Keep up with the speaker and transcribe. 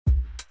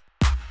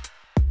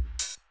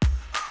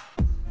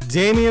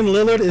Damian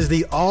Lillard is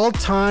the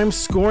all-time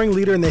scoring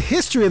leader in the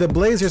history of the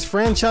Blazers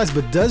franchise,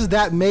 but does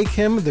that make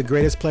him the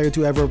greatest player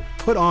to ever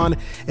put on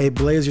a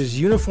Blazers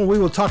uniform? We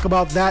will talk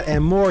about that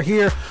and more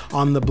here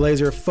on the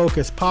Blazer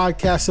Focus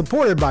podcast,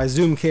 supported by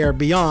Zoom Care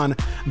Beyond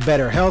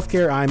Better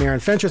Healthcare. I'm Aaron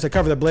Fentress. I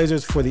cover the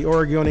Blazers for the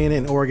Oregonian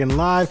and Oregon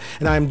Live,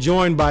 and I'm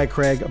joined by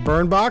Craig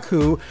Birnbach,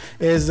 who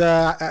is,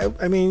 are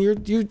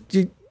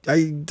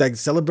you like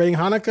celebrating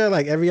Hanukkah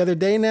like every other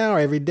day now or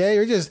every day?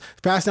 Or just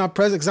passing out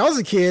presents? Because I was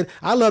a kid,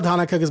 I loved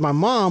Hanukkah because my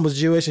mom was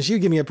Jewish and she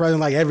would give me a present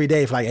like every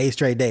day for like 8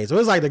 straight days. So it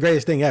was like the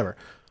greatest thing ever.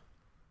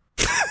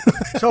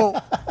 So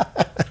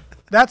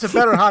that's a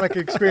better Hanukkah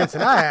experience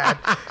than I had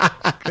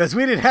because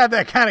we didn't have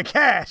that kind of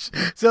cash.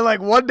 So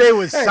like one day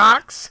was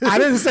socks. I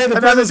didn't say the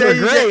presents were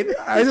great.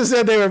 I just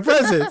said they were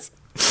presents.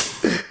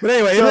 But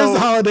anyway, it is the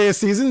holiday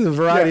season, a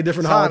variety of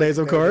different holidays,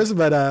 of course.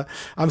 But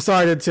I'm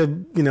sorry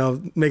to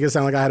make it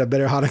sound like I had a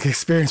better Hanukkah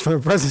experience from a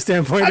present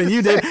standpoint than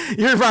you did.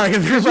 You're probably a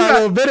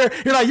little bitter.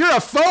 You're like, you're a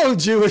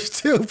faux Jewish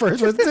too,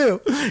 person too.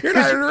 You're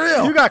not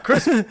real. You got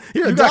Christmas.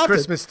 You got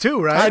Christmas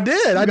too, right? I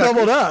did. I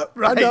doubled up.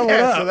 Right? I doubled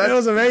up. So that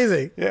was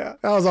amazing. Yeah,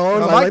 that was all.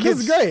 Like, this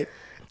is great.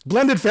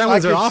 Blended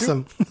families are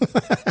awesome.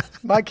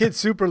 My kid's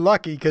super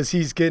lucky because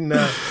he's getting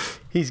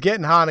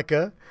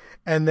Hanukkah.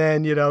 And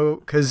then,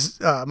 because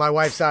my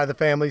wife's side of the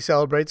family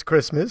celebrates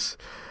Christmas,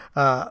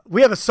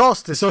 we have a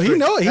solstice. So he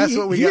knows. That's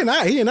what we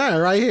got. He and I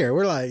are right here.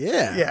 We're like,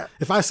 yeah.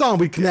 If I saw him,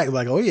 we'd connect.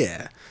 Like, oh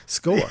yeah,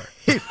 score.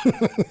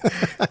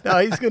 No,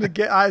 he's gonna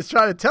get. I was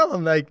trying to tell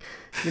him, like,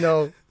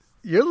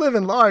 you're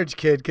living large,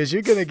 kid, because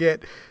you're gonna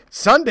get.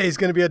 Sunday's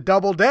going to be a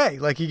double day.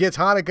 Like he gets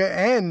Hanukkah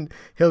and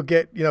he'll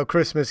get,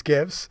 Christmas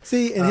gifts.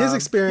 See, in his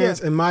experience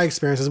and my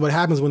experience is what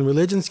happens when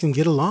religions can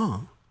get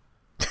along.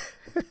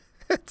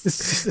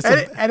 It's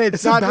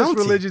not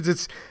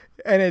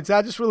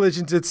just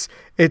religions.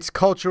 It's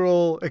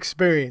cultural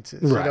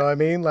experiences. Right. You know what I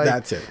mean? Like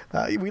that's it.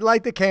 We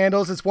light the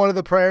candles. It's one of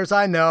the prayers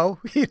I know.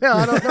 I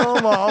don't know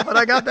them all, but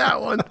I got that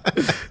one.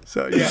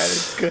 So yeah,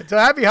 it's good. So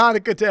happy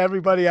Hanukkah to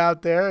everybody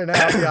out there, and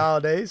happy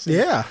holidays.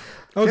 Yeah.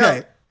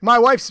 Okay. My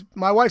wife's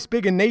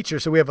big in nature,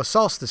 so we have a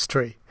solstice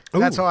tree. Ooh.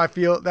 That's how I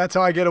feel. That's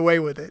how I get away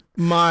with it.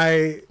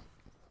 My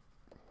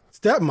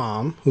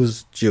stepmom,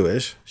 who's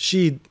Jewish,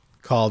 she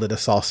called it a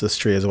solstice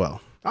tree as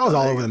well. I was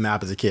all over the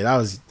map as a kid.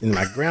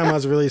 My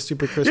grandma's really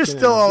super Christian. You're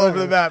still all over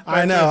the map.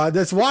 I know.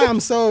 That's why I'm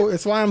so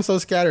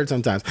scattered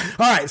sometimes.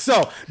 All right.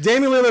 So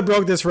Damian Lillard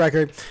broke this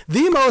record.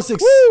 The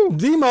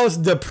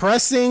most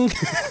depressing,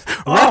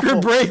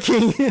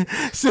 record-breaking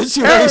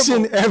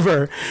situation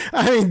ever.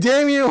 I mean,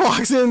 Damian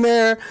walks in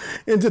there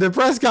into the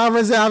press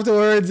conference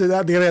afterwards.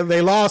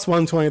 They lost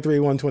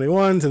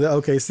 123-121 to the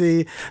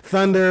OKC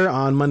Thunder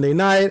on Monday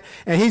night.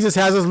 And he just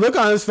has this look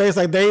on his face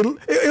like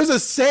it was the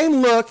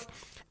same look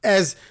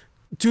as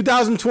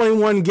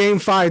 2021 Game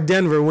 5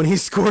 Denver when he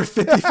scored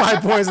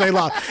 55 points and they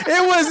lost.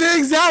 It was the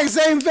exact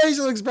same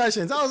facial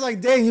expressions. I was like,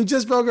 dang, you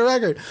just broke a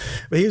record.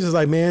 But he was just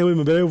like, man, it would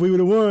have been better if we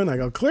would have won. I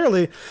go,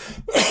 clearly.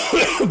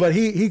 But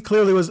he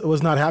clearly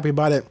was not happy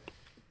about it.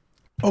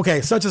 Okay,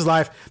 such is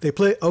life. They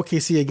play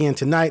OKC again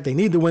tonight. They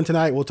need to win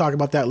tonight. We'll talk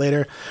about that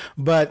later.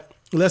 But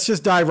let's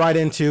just dive right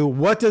into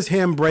what does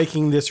him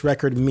breaking this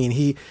record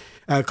mean?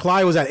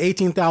 Clyde was at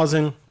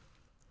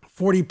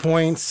 18,040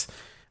 points.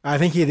 I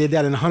think he did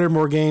that in 100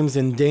 more games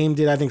than Dame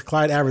did. I think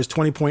Clyde averaged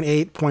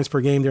 20.8 points per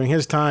game during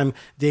his time.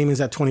 Damian's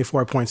at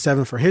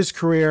 24.7 for his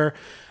career.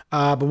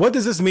 But what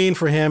does this mean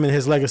for him and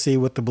his legacy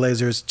with the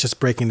Blazers just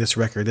breaking this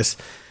record? It's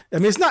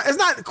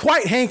not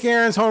quite Hank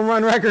Aaron's home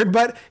run record,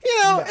 but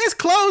it's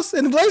close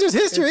in the Blazers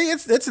history.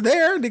 It's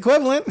there, the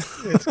equivalent.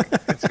 It's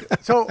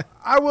good. So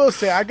I will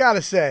say, I gotta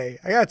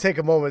take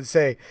a moment to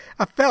say,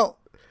 I felt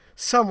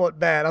somewhat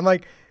bad. I'm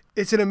like,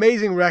 it's an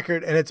amazing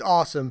record and it's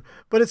awesome,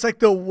 but it's like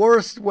the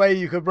worst way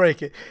you could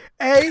break it.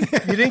 A,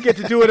 you didn't get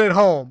to do it at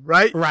home,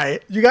 right?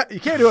 Right. You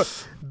can't do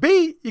it.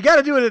 B, you got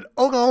to do it in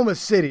Oklahoma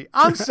City.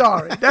 I'm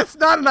sorry. That's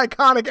not an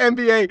iconic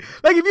NBA.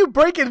 Like if you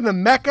break it in the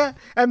Mecca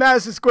at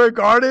Madison Square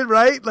Garden,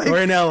 right? Like, or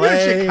in LA,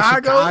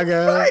 Chicago.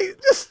 Right?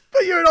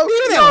 But you're in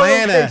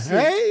Atlanta.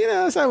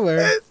 Hey,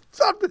 somewhere.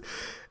 Something.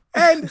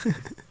 And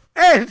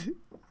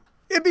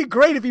it'd be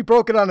great if you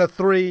broke it on a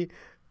 3,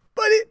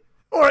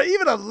 or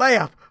even a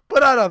layup.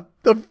 But on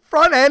the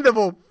front end of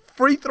a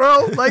free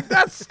throw, like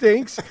that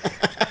stinks. And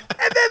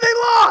then they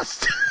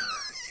lost.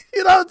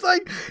 It's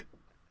like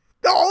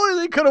the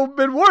only thing could have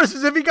been worse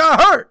is if he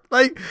got hurt.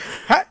 Like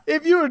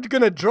if you were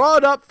going to draw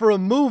it up for a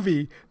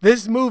movie,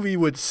 this movie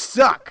would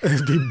suck.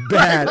 It'd be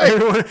bad.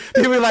 Everyone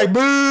would be like,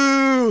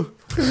 boo.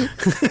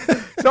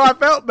 So I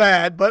felt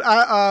bad, but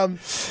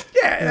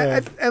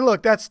and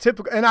look, that's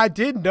typical. And I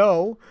did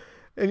know,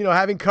 and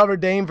having covered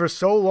Dame for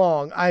so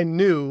long, I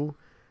knew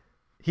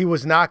he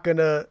was not going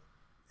to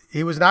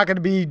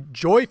be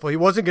joyful. He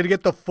wasn't going to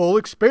get the full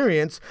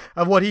experience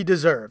of what he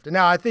deserved. And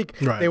now I think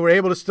they were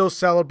able to still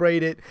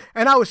celebrate it.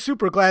 And I was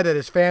super glad that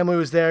his family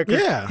was there.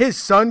 Yeah. His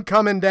son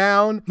coming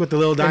down with the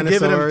little dinosaurs,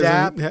 giving him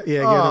dap.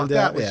 Giving him dap.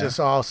 That was just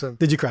awesome.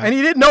 Did you cry? And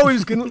he didn't know he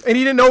was going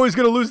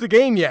to lose the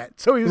game yet.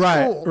 So he was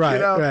cool.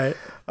 Right.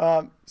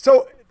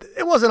 So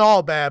it wasn't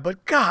all bad,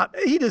 but God,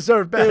 he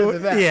deserved better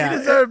than that. Yeah, he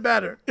deserved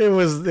better. It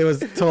was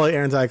totally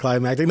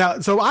anticlimactic. Now,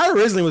 so I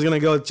originally was going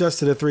to go just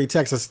to the 3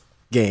 Texas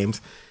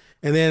games.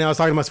 And then I was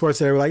talking to my sports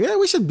center. We're like, yeah,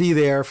 we should be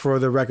there for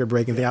the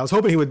record-breaking thing. I was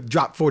hoping he would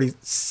drop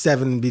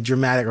 47, be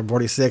dramatic, or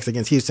 46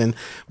 against Houston,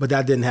 but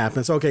that didn't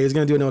happen. So, okay, he's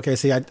going to do it in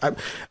OKC.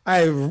 I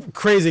have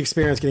crazy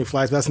experience getting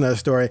flights, but that's another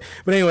story.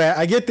 But anyway,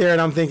 I get there,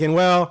 and I'm thinking,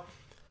 well,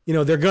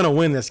 they're going to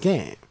win this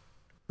game,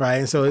 right?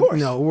 And so,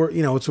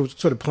 we're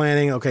sort of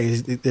planning,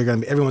 okay,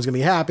 everyone's going to be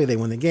happy. They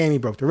win the game. He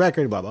broke the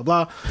record, blah, blah,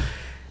 blah.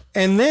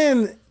 And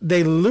then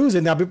they lose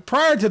it. Now, but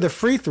prior to the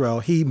free throw,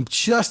 he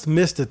just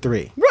missed a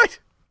 3. Right.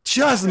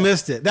 Just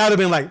missed it. That would have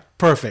been like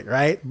perfect,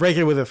 right? Break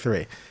it with a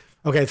 3.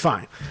 Okay,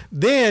 fine.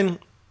 Then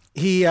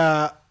he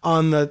when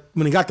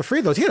he got the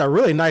free throws, he had a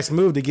really nice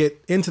move to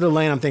get into the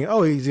lane. I'm thinking,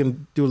 oh, he's gonna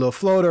do a little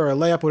floater or a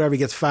layup, whatever. He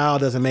gets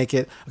fouled, doesn't make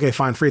it. Okay,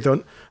 fine, free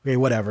throw. Okay,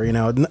 whatever.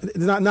 It's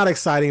not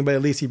exciting, but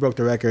at least he broke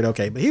the record.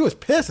 Okay, but he was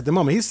pissed at the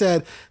moment. He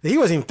said that he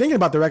wasn't even thinking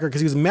about the record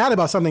because he was mad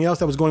about something else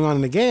that was going on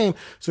in the game,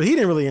 so he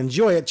didn't really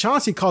enjoy it.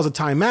 Chauncey calls a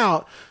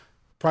timeout.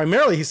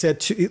 Primarily, he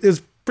said it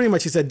was pretty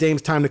much, he said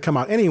Dame's time to come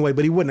out anyway,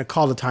 but he wouldn't have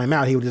called a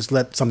timeout. He would just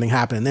let something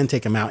happen and then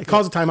take him out. He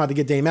calls a timeout to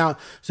get Dame out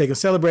so they can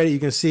celebrate it. You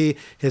can see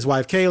his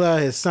wife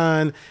Kayla, his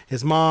son,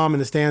 his mom in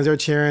the stands there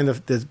cheering.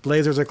 The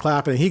Blazers are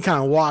clapping. And he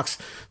kind of walks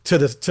to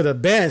the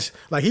bench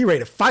like he ready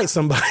to fight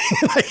somebody.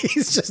 Like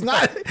he's just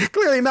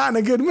clearly not in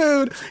a good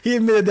mood. He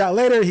admitted that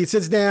later. He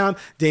sits down.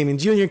 Damian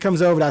Jr.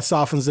 comes over. That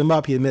softens him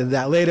up. He admitted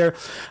that later.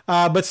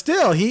 But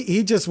still,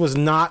 he just was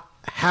not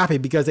happy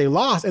because they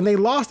lost, and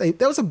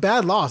that was a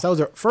bad loss. That was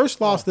their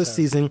first loss this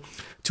season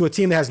to a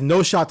team that has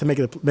no shot to make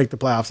the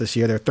playoffs this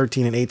year. They're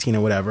 13-18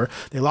 or whatever.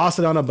 They lost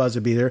it on a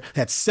buzzer beater.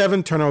 They had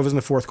 7 turnovers in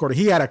the fourth quarter.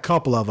 He had a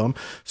couple of them.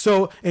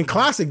 So in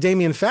classic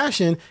Damian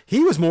fashion,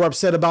 he was more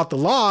upset about the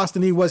loss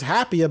than he was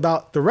happy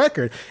about the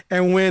record.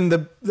 And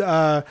when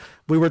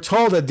we were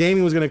told that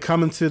Damian was going to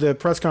come into the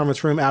press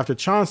conference room after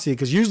Chauncey,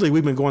 because usually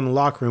we've been going in the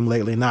locker room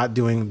lately, not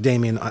doing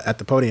Damian at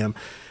the podium.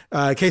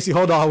 Casey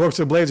Holdahl works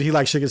for the Blazers.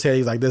 He shook his head.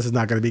 He's like, this is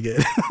not going to be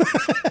good.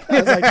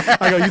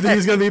 I go, you think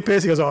he's going to be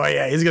pissed? He goes, oh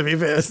yeah, he's going to be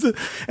pissed. And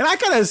I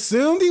kind of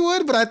assumed he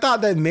would, but I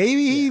thought that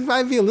maybe he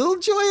might be a little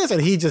joyous.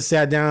 And he just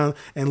sat down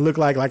and looked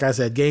like I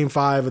said, game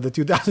 5 of the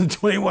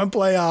 2021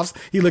 playoffs.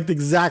 He looked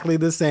exactly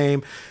the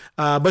same.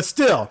 But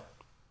still,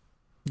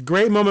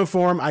 great moment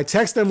for him. I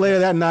texted him later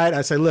that night.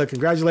 I said, look,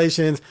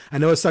 congratulations. I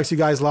know it sucks you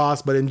guys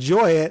lost, but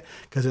enjoy it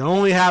because it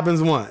only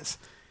happens once.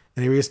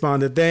 And he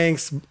responded,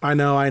 thanks, I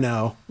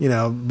know,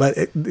 but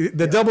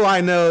the double I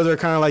knows are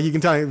kind of like, you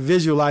can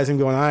visualize him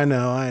going, I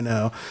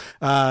know.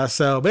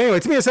 But anyway,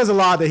 to me, it says a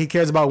lot that he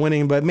cares about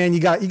winning, but man, you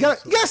got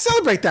to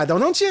celebrate that though,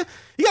 don't you?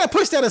 You got to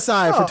push that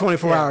aside for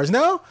 24 hours,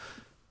 no?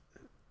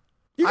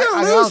 You're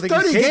going to lose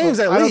 30 games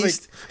at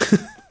least.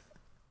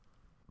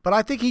 But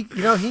I think he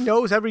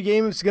knows every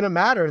game is going to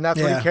matter, and that's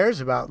what he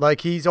cares about.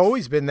 Like, he's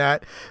always been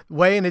that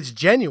way, and it's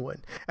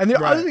genuine. And the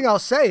other thing I'll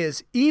say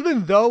is,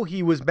 even though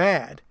he was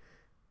mad,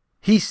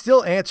 he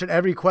still answered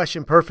every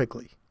question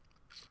perfectly.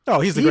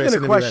 Oh, he's the greatest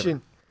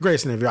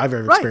interview I've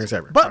ever experienced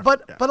ever.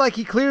 But like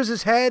he clears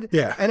his head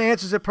and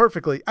answers it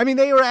perfectly. I mean,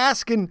 they were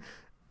asking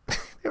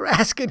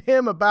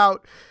him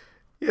about,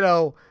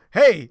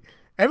 hey,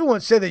 everyone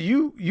said that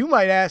you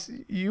might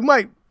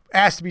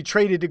ask to be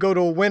traded to go to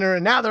a winner,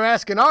 and now they're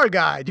asking our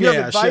guy. Do you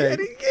have advice? And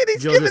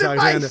he's giving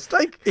advice.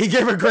 Like, he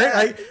gave a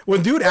great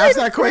when dude asked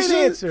that question,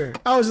 answer.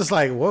 I was just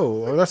like,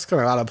 whoa, that's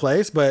kind of out of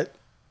place, but.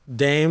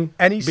 Dame,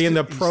 and being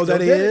the pro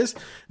that he is,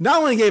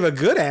 not only gave a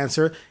good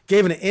answer,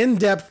 gave an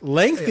in-depth,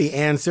 lengthy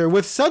answer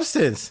with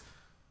substance.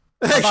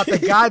 About the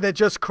guy that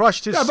just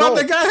crushed his soul. About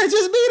the guy that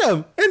just beat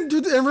him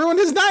and ruined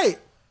his night.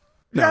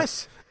 No,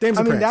 yes. Dame's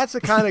a prince. That's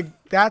the kind of,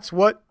 that's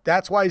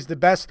why he's the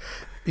best,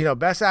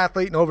 best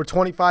athlete in over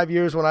 25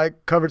 years when I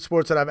covered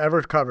sports that I've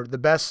ever covered, the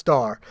best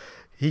star.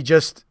 He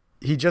just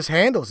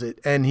handles it,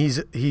 and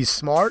he's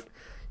smart.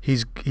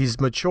 He's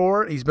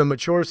mature. He's been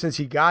mature since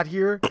he got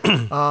here,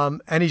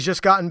 and he's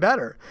just gotten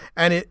better.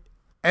 And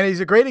he's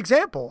a great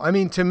example. I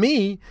mean, to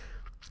me,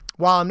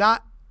 while I'm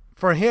not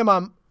for him,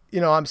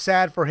 I'm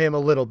sad for him a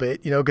little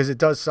bit, because it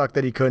does suck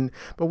that he couldn't.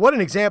 But what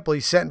an example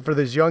he's setting for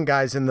those young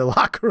guys in the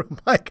locker room.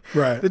 Like,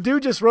 the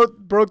dude just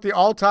broke the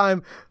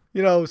all-time,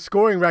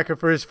 scoring record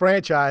for his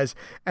franchise,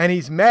 and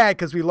he's mad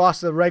because we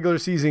lost the regular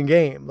season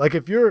game. Like,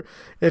 if you're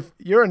a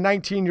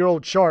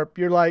 19-year-old Sharp,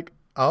 you're like,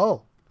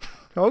 oh.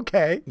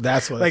 Okay.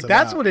 That's what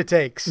that's what it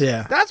takes.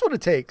 Yeah. That's what it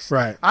takes.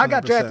 Right. 100%. I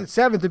got drafted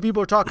 7th, and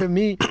people are talking to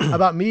me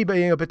about me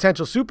being a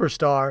potential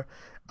superstar.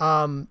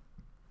 I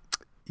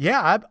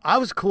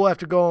was cool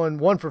after going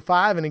 1 for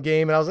 5 in a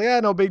game, and I was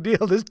like, no big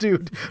deal. This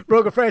dude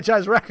broke a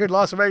franchise record,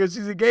 lost a regular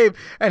season game,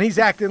 and he's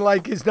acting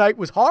like his night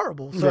was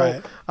horrible.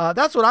 So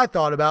that's what I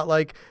thought about.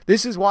 Like,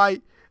 this is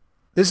why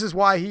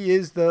he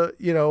is the,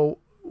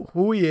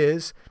 who he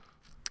is.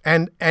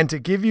 And to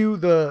give you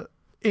the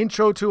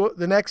intro to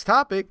the next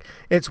topic,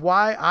 it's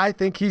why I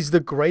think he's the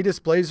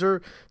greatest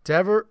Blazer to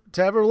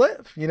ever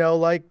live.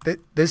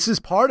 This is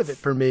part of it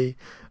for me.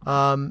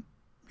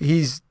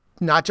 He's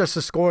not just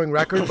a scoring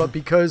record, but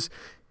because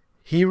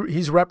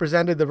he's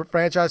represented the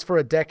franchise for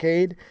a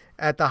decade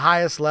at the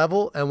highest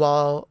level, and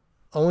while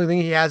only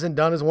thing he hasn't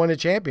done is won a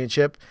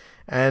championship,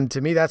 and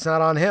to me, that's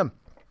not on him.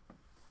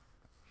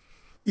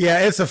 Yeah,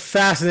 it's a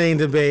fascinating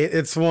debate.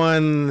 It's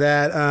one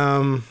that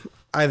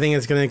I think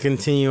it's going to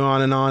continue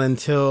on and on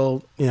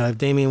until, if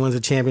Damian wins a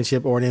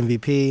championship or an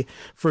MVP.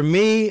 For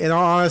me, in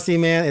all honesty,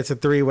 man, it's a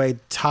three-way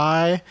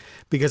tie,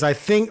 because I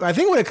think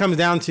what it comes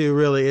down to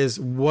really is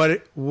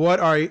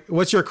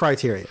what's your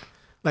criteria?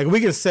 Like,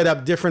 we can set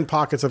up different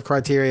pockets of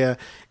criteria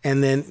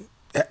and then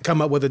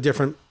come up with a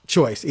different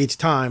choice each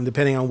time,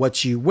 depending on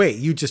what you weight.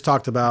 You just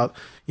talked about,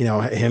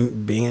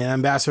 him being an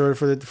ambassador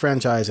for the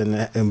franchise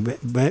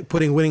and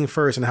putting winning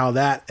first and how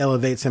that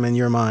elevates him in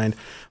your mind.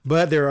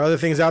 But there are other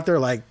things out there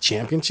like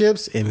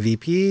championships,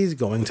 MVPs,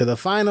 going to the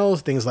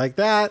finals, things like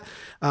that.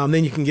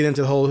 Then you can get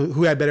into the whole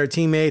who had better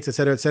teammates, et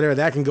cetera, et cetera.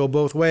 That can go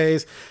both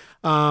ways.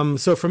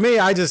 So for me,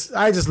 I just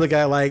look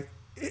at it like,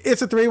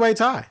 it's a three-way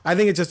tie. I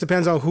think it just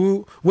depends on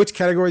which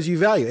categories you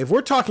value. If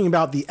we're talking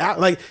about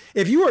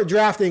if you were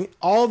drafting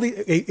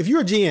if you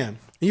were a GM and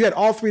you had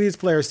all three of these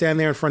players stand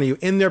there in front of you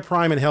in their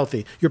prime and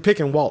healthy, you're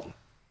picking Walton.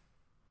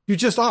 You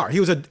just are. He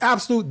was an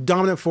absolute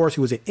dominant force.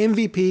 He was an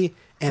MVP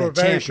and for a very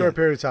champion. short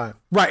period of time.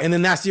 Right, and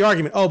then that's the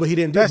argument. Oh, but he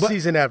didn't do best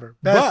season ever.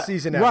 Best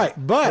season ever. Right,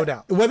 but no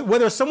doubt.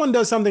 Whether someone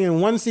does something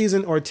in one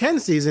season or 10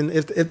 seasons,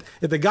 if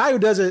the guy who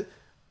does it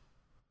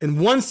in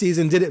one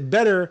season did it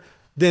better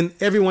than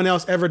everyone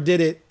else ever did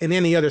it in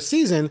any other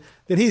season,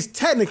 then he's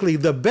technically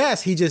the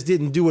best. He just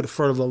didn't do it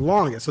for the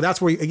longest. So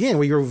that's where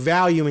you're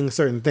valuing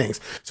certain things.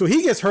 So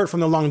he gets hurt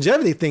from the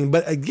longevity thing.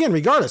 But again,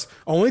 regardless,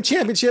 only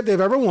championship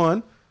they've ever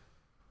won,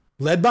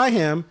 led by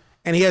him,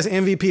 and he has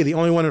MVP, the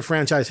only one in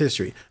franchise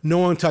history. No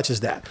one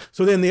touches that.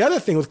 So then the other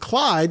thing with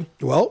Clyde,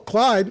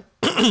 Clyde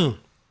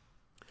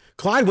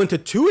went to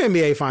 2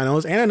 NBA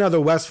finals and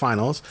another West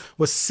finals,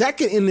 was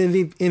second in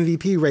the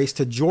MVP race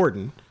to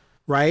Jordan,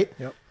 right?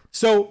 Yep.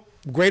 So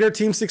greater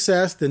team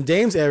success than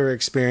Dame's ever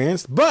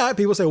experienced, but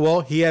people say,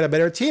 well, he had a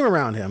better team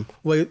around him.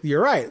 Well,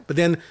 you're right. But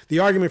then the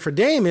argument for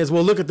Dame is,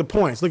 well, look at the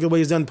points. Look at what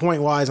he's done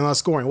point-wise and not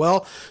scoring.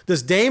 Well,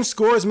 does Dame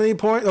score as many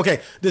points?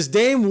 Okay, does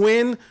Dame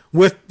win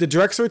with the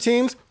Drexler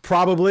teams?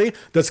 Probably.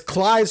 Does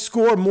Clyde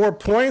score more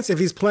points if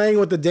he's playing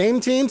with the Dame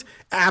teams?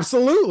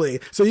 Absolutely.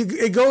 So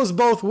it goes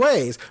both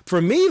ways.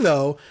 For me,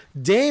 though,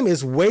 Dame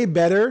is way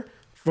better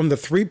from the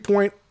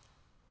three-point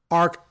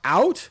arc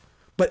out,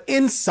 but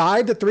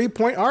inside the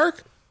three-point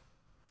arc,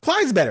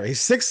 Clyde's better.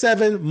 He's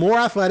 6'7", more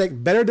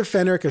athletic, better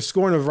defender, can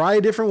score in a variety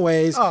of different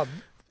ways.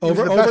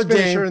 Over the best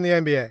finisher in the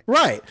NBA.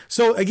 Right.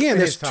 So again,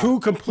 there's two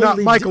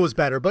completely. Michael was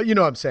better, but you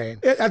know what I'm saying.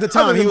 At the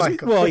time, he was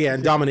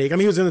and Dominique. I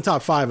mean, he was in the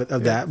top 5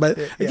 of that. But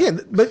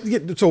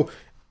again, so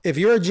if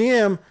you're a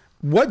GM,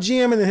 what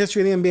GM in the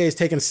history of the NBA is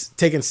taking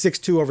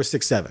 6'2" over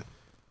 6'7"?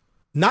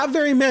 Not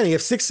very many. If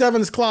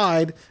 6'7" is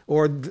Clyde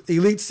or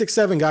elite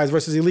 6'7" guys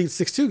versus elite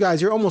 6'2"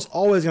 guys, you're almost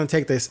always going to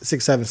take the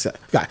 6'7"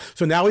 guy.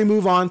 So now we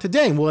move on to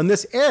Dame. Well, in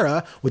this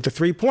era with the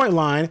 3-point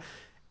line,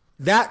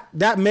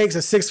 that makes a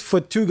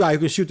 6'2" guy who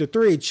can shoot the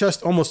three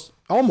just almost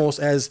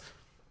as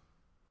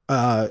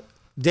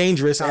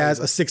dangerous as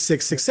a 6'6",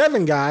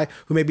 6'7" guy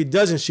who maybe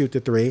doesn't shoot the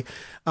three.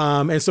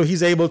 And so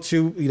he's able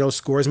to,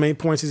 score as many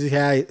points as he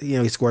had.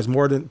 He scores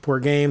more per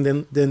game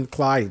than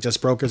Clyde. He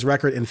just broke his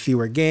record in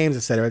fewer games,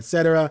 et cetera, et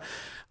cetera.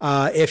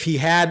 If he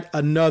had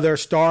another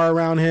star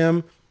around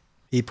him,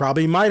 he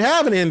probably might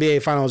have an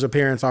NBA Finals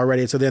appearance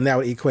already. So then that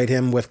would equate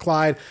him with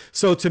Clyde.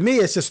 So to me,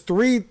 it's just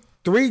three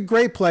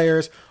great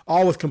players,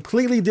 all with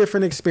completely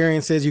different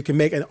experiences. You can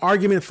make an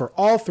argument for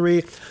all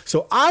three.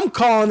 So I'm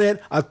calling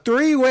it a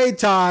 3-way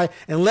tie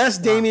unless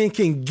Damian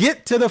can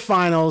get to the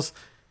finals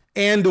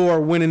and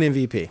or win an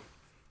MVP.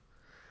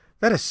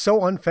 That is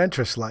so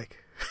unFentress-like.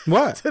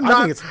 What?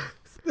 I think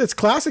it's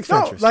classic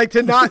Fentress. No, like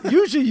to not,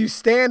 usually you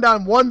stand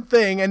on one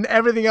thing and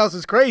everything else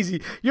is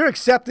crazy. You're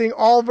accepting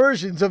all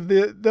versions of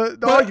the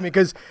argument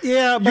because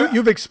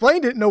you've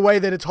explained it in a way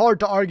that it's hard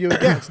to argue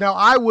against. Now,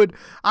 I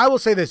will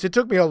say this. It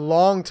took me a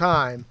long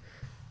time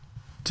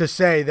to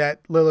say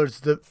that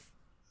Lillard's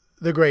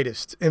the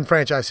greatest in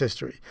franchise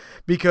history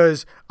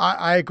because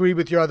I agree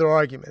with your other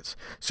arguments.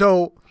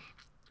 So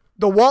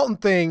the Walton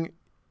thing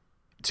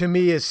to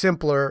me is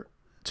simpler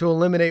to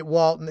eliminate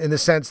Walton in the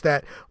sense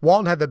that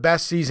Walton had the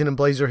best season in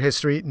Blazer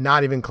history,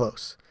 not even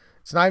close.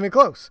 It's not even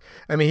close.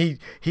 I mean,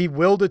 he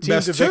willed a team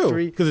to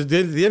victory. Because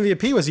the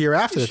MVP was the year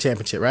after the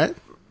championship, right?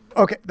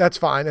 Okay, that's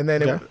fine. And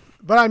then,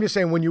 but I'm just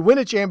saying, when you win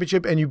a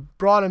championship and you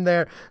brought him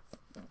there,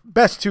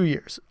 best 2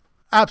 years.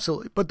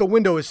 Absolutely. But the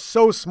window is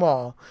so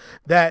small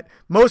that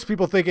most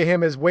people think of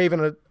him as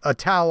waving a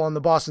towel on the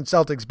Boston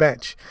Celtics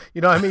bench. You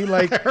know what I mean?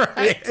 Like,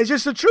 right. It's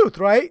just the truth,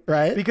 right?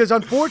 Right. Because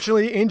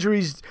unfortunately,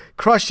 injuries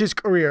crushed his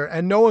career,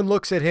 and no one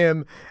looks at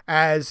him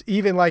as,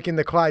 even like in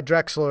the Clyde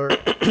Drexler,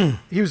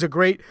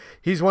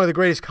 he's one of the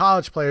greatest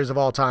college players of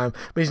all time,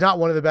 but he's not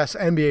one of the best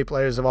NBA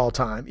players of all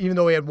time, even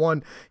though he had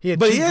two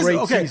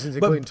great seasons,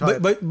 including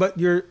title. But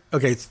you're,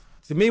 okay,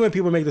 to me, when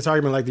people make this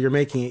argument like that you're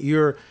making it,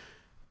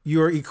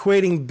 you're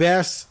equating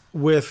best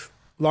with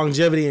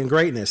longevity and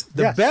greatness.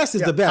 The best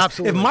is the best.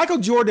 Absolutely. If Michael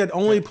Jordan had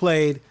only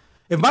played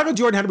If Michael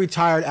Jordan had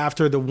retired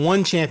after the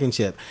one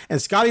championship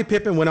and Scottie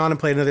Pippen went on and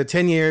played another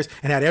 10 years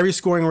and had every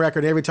scoring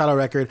record, every title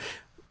record,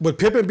 would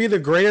Pippen be the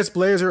greatest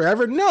blazer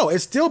ever? No,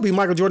 it'd still be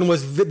Michael Jordan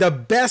was the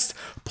best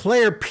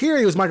player,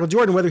 period, was Michael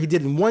Jordan, whether he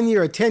did in 1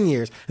 year or 10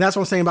 years. And that's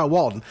what I'm saying about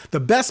Walton.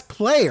 The best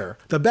player,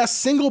 the best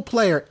single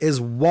player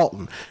is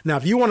Walton. Now,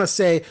 if you want to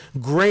say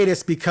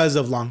greatest because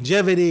of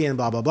longevity and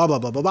blah, blah, blah, blah,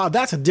 blah, blah, blah,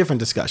 that's a different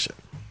discussion.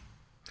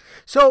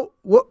 So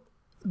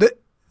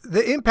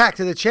the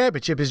impact of the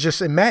championship is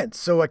just immense,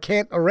 so I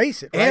can't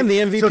erase it. Right? And the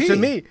MVP. So to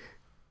me,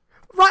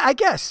 right, I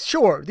guess,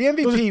 sure. The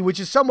MVP, which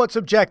is somewhat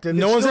subjective.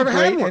 No one's ever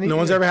had one. No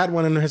one's ever had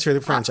one in the history of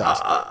the franchise.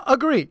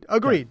 Agreed.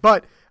 Yeah.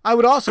 But I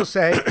would also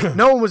say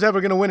no one was ever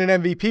going to win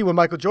an MVP when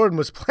Michael Jordan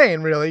was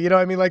playing, really. You know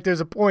what I mean? Like,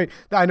 there's a point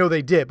that I know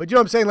they did. But you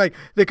know what I'm saying? Like,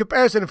 the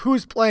comparison of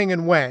who's playing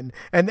and when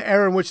and the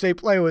era in which they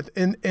play with.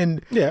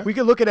 We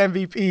could look at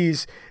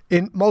MVPs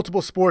in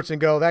multiple sports and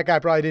go, that guy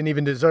probably didn't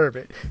even deserve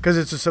it because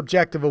it's a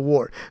subjective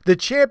award. The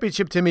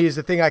championship, to me, is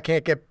the thing I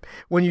can't get.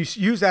 When you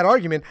use that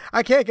argument,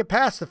 I can't get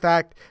past the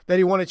fact that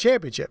he won a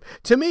championship.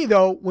 To me,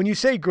 though, when you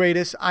say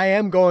greatest, I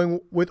am going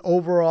with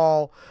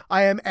overall.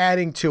 I am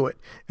adding to it.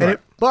 Right.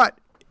 But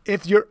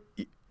if you're,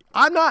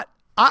 I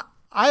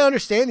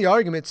understand the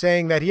argument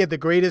saying that he had the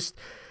greatest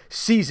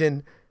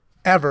season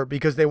ever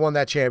because they won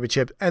that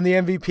championship. And the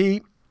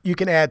MVP, you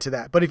can add to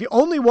that. But if you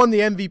only won the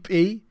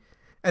MVP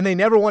and they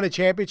never won a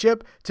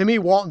championship, to me,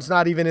 Walton's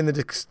not even in the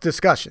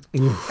discussion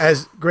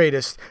as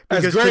greatest.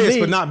 As greatest,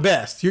 but not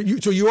best.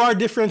 So you are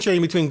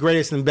differentiating between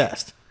greatest and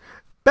best.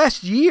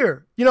 Best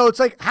year. You know, it's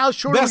like, how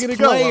short are we going to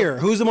go? Best player.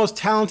 Who's the most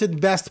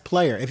talented best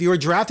player? If you were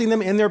drafting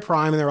them in their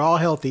prime and they're all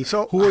healthy,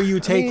 so who are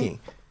you taking?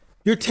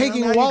 You're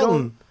taking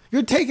Walton.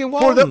 You're taking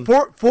Walton.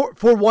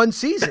 For one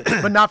season,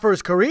 but not for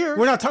his career.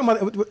 We're not talking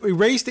about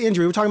erase the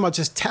injury. We're talking about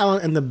just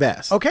talent and the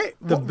best. Okay,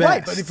 best.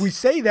 Right. But if we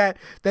say that,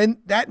 then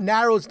that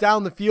narrows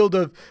down the field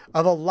of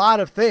a lot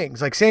of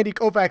things. Like Sandy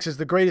Koufax is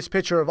the greatest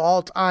pitcher of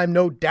all time,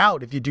 no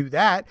doubt, if you do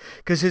that,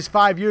 because his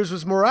 5 years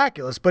was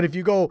miraculous. But if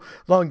you go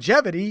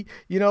longevity,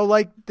 you know,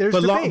 like there's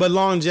debate. But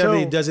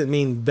longevity doesn't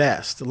mean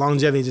best.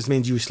 Longevity just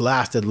means you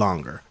lasted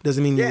longer.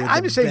 Doesn't mean you were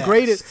I'm just saying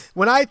greatest.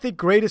 When I think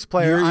greatest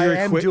player,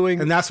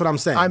 and that's what I'm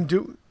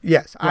saying.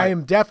 Yes, right. I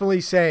am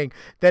definitely saying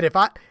that if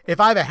I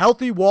have a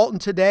healthy Walton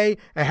today,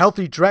 a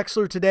healthy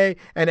Drexler today,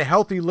 and a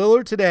healthy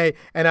Lillard today,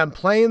 and I'm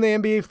playing the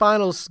NBA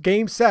Finals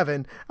Game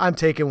 7, I'm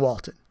taking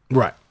Walton.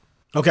 Right.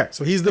 Okay,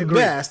 so he's the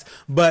best,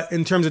 but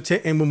in terms of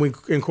and when we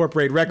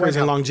incorporate records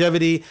and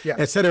longevity,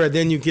 et cetera,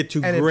 then you get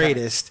to and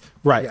greatest. Impact.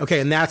 Right. Yeah.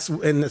 Okay,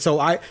 and so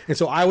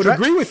I would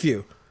agree with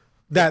you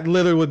that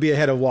Lillard would be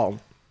ahead of Walton.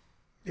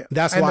 Yeah.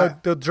 That's why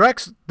the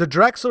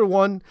Drexler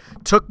one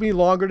took me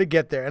longer to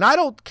get there, and I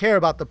don't care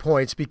about the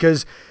points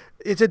because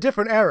it's a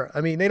different era. I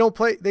mean, they don't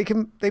play. They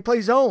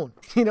play zone.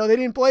 You know, they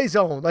didn't play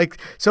zone. Like,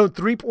 so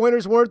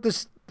 3-pointers weren't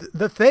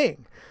the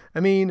thing. I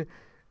mean,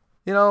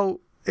 you know,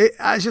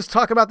 I was just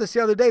talking about this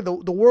the other day. The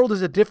world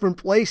is a different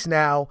place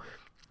now,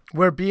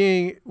 where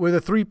the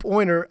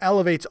 3-pointer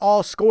elevates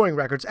all scoring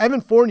records.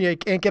 Evan Fournier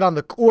can't get on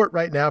the court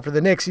right now for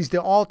the Knicks. He's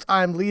the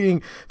all-time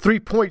leading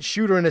 3-point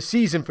shooter in a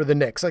season for the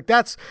Knicks. Like,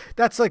 that's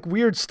like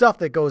weird stuff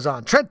that goes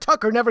on. Trent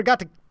Tucker never got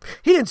to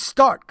 – he didn't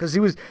start because he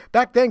was –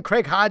 back then,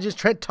 Craig Hodges,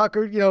 Trent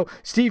Tucker, you know,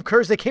 Steve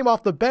Kerr, they came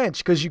off the bench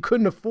because you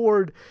couldn't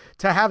afford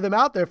to have them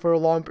out there for a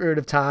long period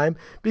of time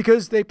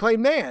because they play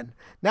man.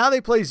 Now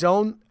they play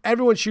zone.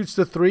 Everyone shoots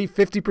the 3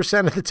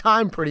 50% of the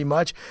time pretty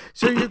much.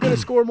 So you're going to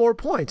score more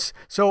points.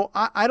 So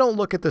I don't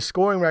look at the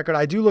scoring record.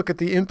 I do look at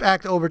the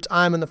impact over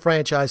time in the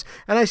franchise.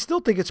 And I still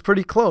think it's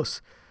pretty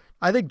close.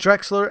 I think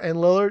Drexler and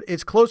Lillard,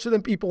 it's closer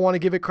than people want to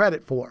give it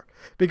credit for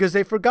because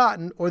they've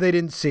forgotten or they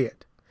didn't see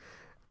it.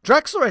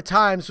 Drexler at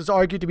times was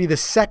argued to be the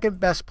second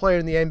best player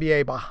in the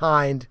NBA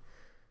behind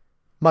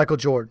Michael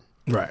Jordan.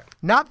 Right.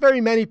 Not very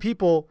many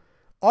people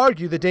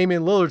argue that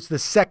Damian Lillard's the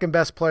second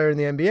best player in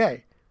the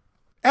NBA.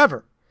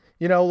 Ever.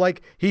 You know,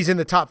 like he's in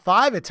the top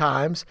 5 at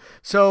times.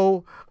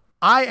 So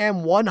I am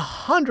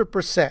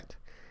 100%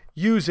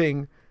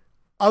 using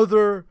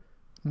other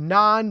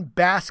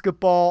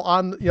non-basketball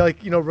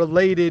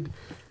related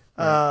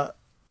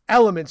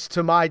elements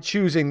to my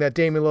choosing that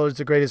Damian Lillard is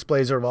the greatest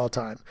blazer of all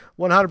time.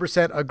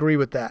 100% agree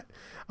with that.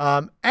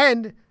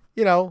 And,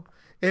 you know,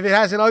 if it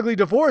has an ugly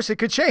divorce, it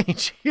could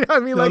change. You know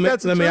what I mean? Let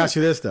me ask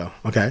you this, though.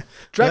 Okay.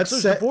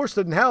 Drexler's divorce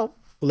didn't help.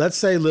 Let's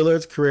say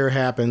Lillard's career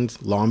happened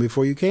long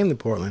before you came to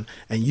Portland,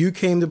 and you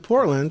came to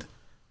Portland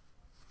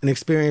and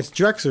experienced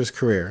Drexler's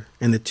career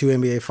in the 2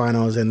 NBA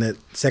Finals and the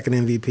second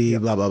MVP,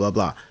 blah, blah, blah,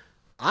 blah.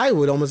 I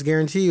would almost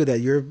guarantee you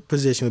that your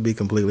position would be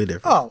completely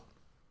different. Oh,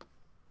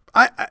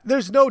 I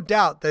there's no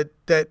doubt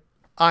that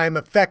I'm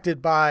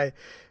affected by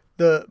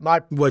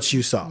what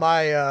you saw,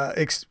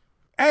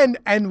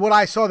 and what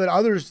I saw that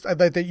others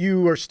that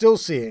you are still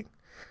seeing,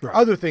 right.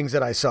 Other things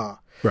that I saw.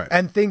 Right.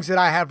 And things that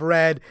I have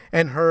read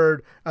and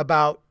heard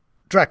about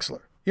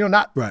Drexler. You know,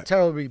 not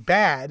terribly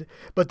bad,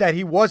 but that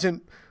he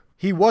wasn't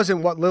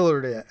what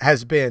Lillard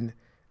has been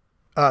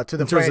to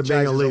the franchise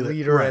as a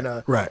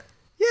leader. Right.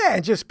 Yeah,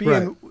 and just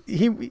being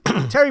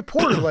Terry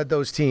Porter led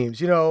those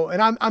teams,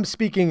 and I'm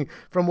speaking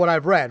from what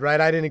I've read, right?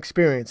 I didn't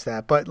experience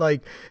that, but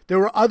like there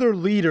were other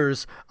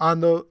leaders on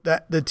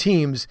the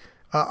teams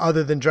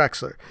other than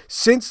Drexler.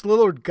 Since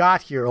Lillard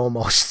got here,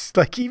 almost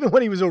like even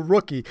when he was a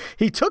rookie,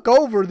 he took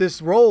over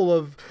this role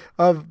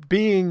of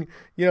being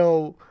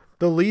the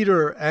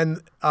leader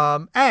and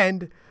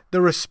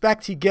the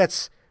respect he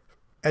gets,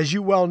 as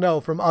you well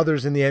know, from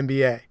others in the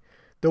NBA.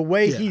 The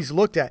way he's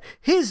looked at.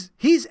 He's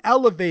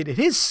elevated.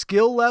 His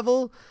skill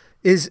level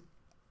is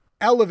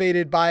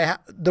elevated by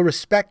the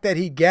respect that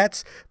he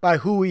gets, by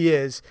who he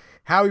is,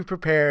 how he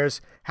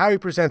prepares, how he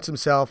presents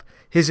himself,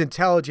 his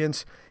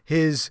intelligence,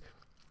 his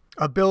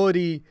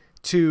ability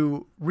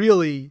to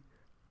really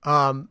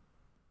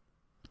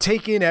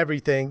take in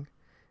everything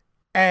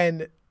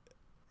and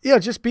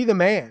just be the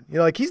man.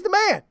 Like he's the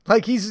man.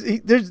 Like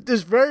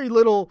there's very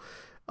little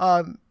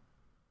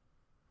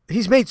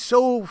he's made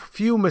so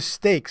few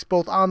mistakes,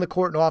 both on the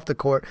court and off the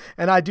court,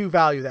 and I do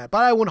value that.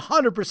 But I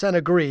 100%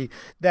 agree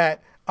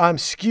that I'm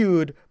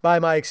skewed by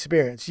my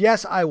experience.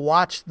 Yes, I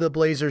watched the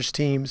Blazers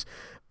teams,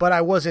 but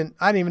I didn't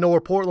even know where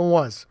Portland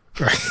was.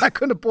 I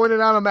couldn't have pointed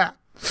out a map.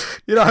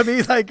 You know what I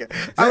mean? Like,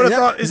 I would have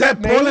thought, is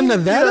that Portland,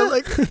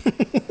 Nevada?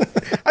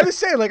 I'm just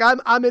saying, like,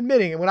 I'm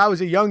admitting it. When I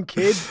was a young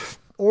kid,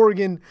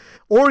 Oregon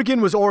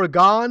was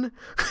Oregon,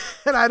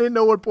 and I didn't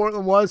know what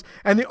Portland was.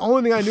 And the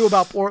only thing I knew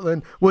about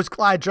Portland was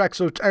Clyde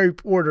Drexler, Terry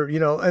Porter,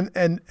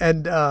 and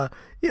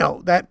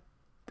that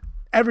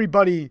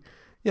everybody,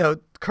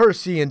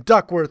 Kersey and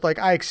Duckworth, like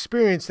I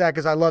experienced that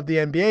because I loved the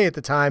NBA at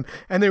the time,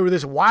 and they were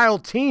this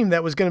wild team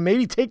that was going to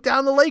maybe take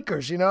down the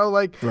Lakers, It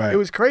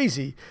was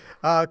crazy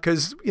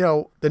because,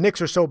 the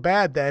Knicks were so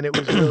bad then, it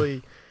was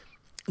really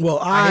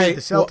I hate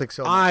the Celtics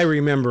so much. I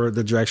remember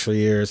the Drexler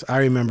years. I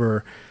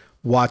remember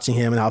watching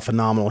him and how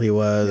phenomenal he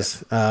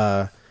was.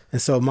 Yeah. And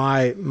so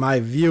my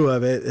view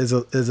of it is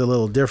a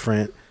little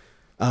different.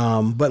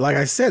 But like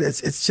I said,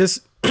 it's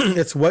just,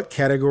 it's what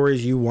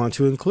categories you want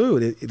to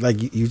include.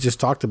 Like you just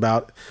talked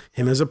about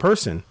him as a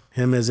person,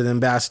 him as an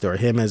ambassador,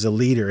 him as a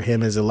leader,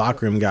 him as a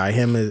locker room guy,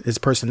 him as his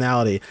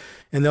personality.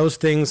 And those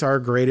things are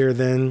greater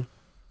than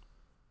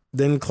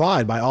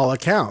Clyde by all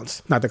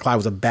accounts. Not that Clyde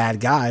was a bad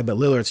guy, but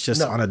Lillard's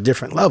just on a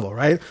different level,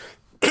 right?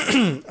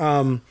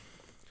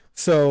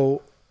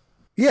 So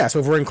if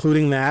we're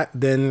including that,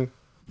 then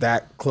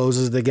that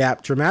closes the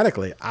gap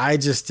dramatically. I'm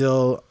just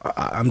still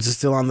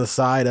on the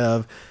side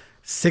of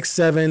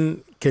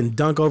 6'7", can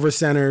dunk over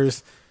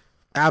centers,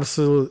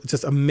 absolute,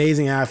 just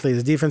amazing athlete.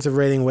 His defensive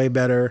rating way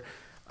better.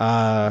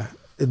 The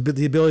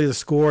ability to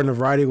score in a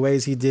variety of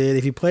ways he did.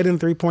 If he played in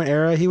the 3-point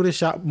era, he would have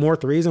shot more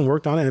threes and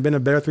worked on it and been a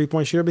better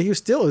 3-point shooter. But he was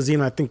still a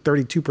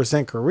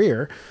 32%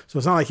 career. So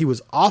it's not like he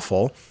was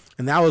awful.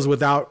 And that was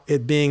without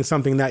it being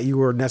something that you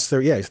were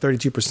necessarily. Yeah, he's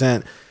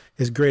 32%.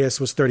 His greatest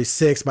was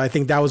 36, but I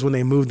think that was when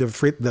they moved the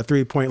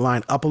 3-point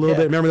line up a little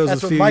bit. Remember those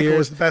few Michael years?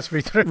 Was the best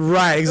free throw.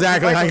 Right,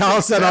 exactly. Like all of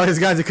a sudden, all these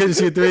guys that couldn't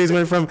shoot threes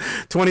went from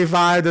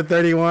 25 to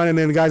 31, and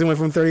then the guys went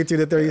from 32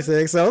 to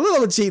 36. So a little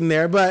bit cheating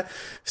there, but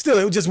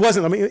still, it just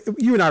wasn't. I mean,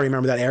 you and I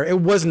remember that era. It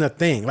wasn't a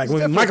thing. Like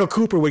when Michael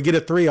Cooper would get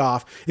a three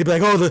off, he'd be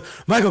like, "Oh, the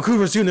Michael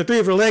Cooper's shooting a three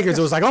for the Lakers."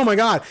 It was like, "Oh my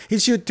God,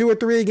 he'd shoot 2 or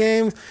 3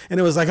 games,"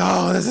 and it was like,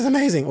 "Oh, this is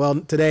amazing."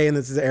 Well, today in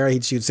this era,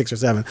 he'd shoot 6 or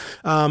 7.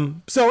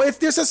 So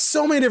there's just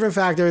so many different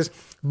factors.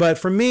 But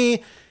for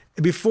me,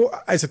 it's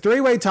a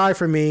 3-way tie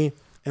for me,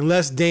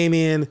 unless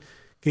Damian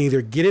can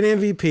either get an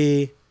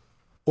MVP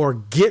or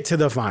get to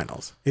the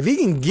finals. If he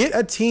can get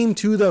a team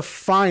to the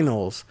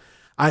finals,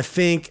 I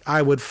think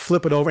I would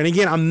flip it over. And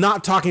again, I'm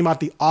not talking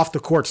about the off the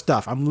court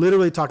stuff. I'm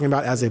literally talking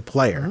about as a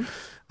player.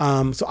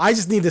 Mm-hmm. So I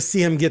just need to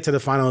see him get to the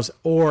finals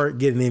or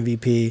get an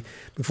MVP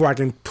before I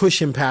can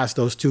push him past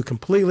those two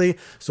completely.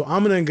 So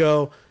I'm going to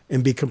go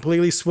and be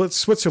completely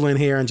Switzerland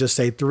here and just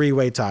say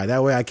 3-way tie.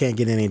 That way I can't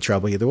get in any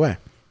trouble either way.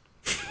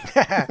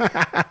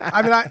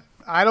 I mean,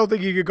 I don't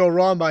think you could go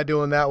wrong by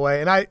doing that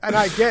way. And I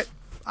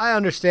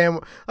understand.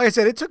 Like I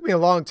said, it took me a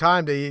long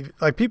time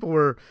people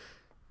were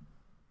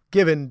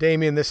giving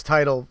Damian this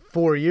title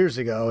 4 years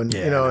ago and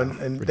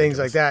things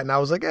like that. And I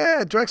was like,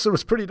 Drexler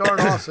was pretty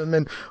darn awesome.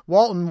 And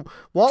Walton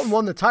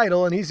won the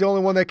title, and he's the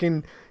only one that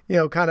can,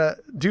 kind of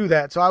do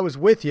that. So I was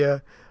with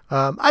you.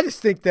 I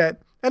just think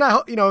that, and I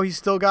hope, he's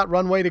still got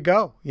runway to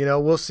go.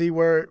 We'll see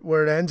where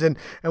it ends. And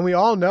we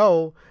all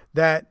know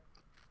that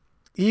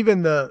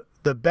even the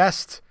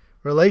best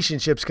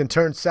relationships can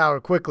turn sour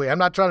quickly. I'm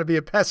not trying to be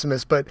a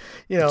pessimist, but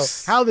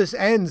how it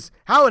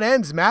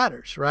ends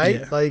matters,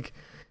 right? Yeah.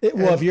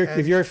 If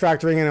you're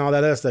factoring in all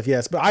that other stuff,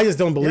 yes. But I just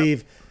don't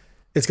believe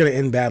it's going to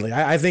end badly.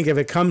 I think if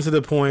it comes to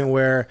the point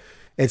where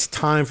it's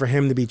time for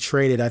him to be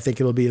traded, I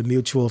think it'll be a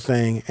mutual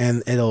thing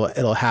and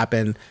it'll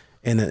happen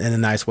in a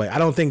nice way. I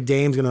don't think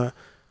Dame's going to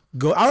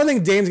go. I don't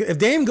think if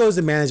Dame goes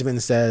to management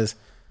and says,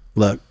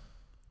 "Look,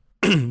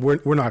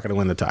 we're not going to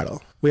win the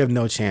title. We have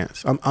no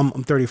chance. I'm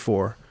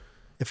 34.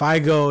 If I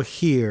go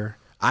here,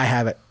 I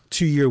have a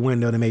 2-year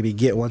window to maybe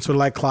get one." Sort of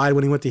like Clyde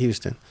when he went to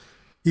Houston.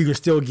 You can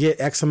still get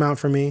X amount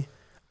from me.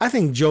 I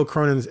think Joe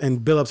Cronin and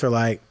Billups are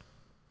like,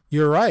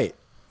 "You're right.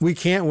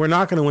 We're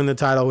not going to win the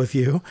title with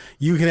you.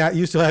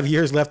 You still have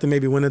years left to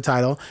maybe win the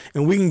title,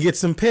 and we can get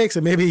some picks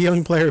and maybe a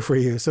young player for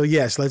you. So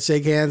yes, let's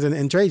shake hands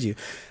and trade you.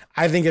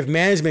 I think if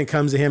management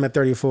comes to him at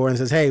 34 and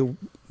says, hey,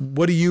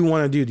 what do you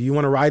want to do? Do you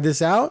want to ride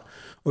this out,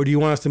 or do you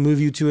want us to move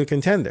you to a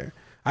contender?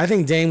 I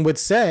think Dame would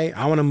say,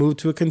 I want to move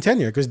to a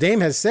contender, because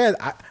Dame has said,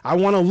 I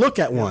want to look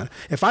at one.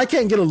 If I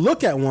can't get a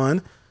look at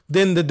one,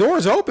 then the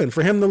door's open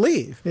for him to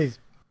leave.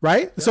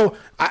 Right? Yeah. So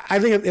I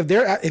think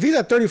if he's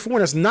at 34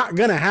 and it's not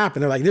going to happen,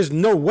 they're like, there's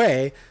no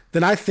way,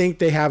 then I think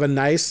they have a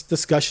nice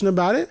discussion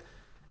about it,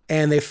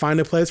 and they find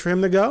a place for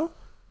him to go,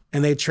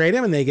 and they trade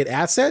him, and they get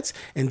assets,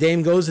 and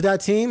Dame goes to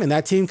that team, and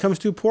that team comes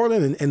to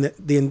Portland, and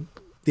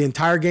the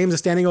entire game's a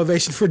standing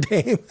ovation for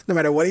Dame, no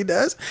matter what he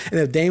does. And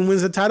if Dame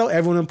wins the title,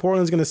 everyone in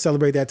Portland is going to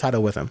celebrate that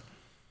title with him.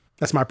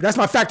 That's my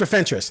factor of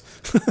Fentress.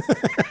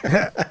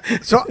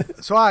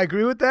 So I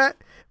agree with that,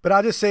 but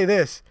I'll just say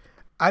this.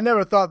 I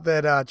never thought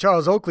that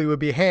Charles Oakley would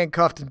be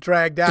handcuffed and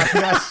dragged down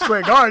to Madison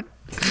Square Garden.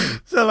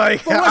 So, I'm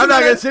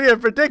not going to sit here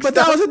and predict But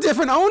stuff. that was a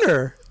different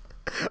owner.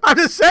 I'm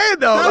just saying,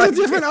 though. That was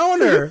a different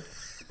owner.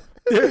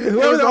 It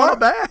was all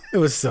bad. It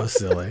was so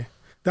silly.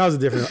 That was a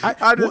different.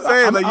 I'm just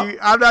saying,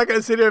 I'm not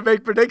going to sit here and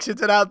make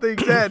predictions on how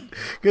things end,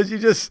 because you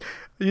just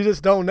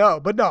don't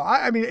know. But no,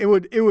 I mean, it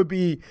would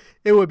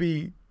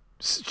be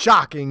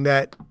shocking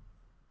that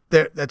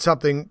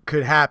something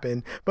could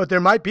happen. But there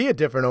might be a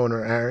different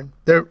owner, Aaron.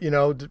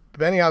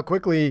 Depending how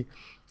quickly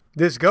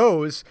this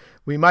goes,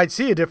 we might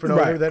see a different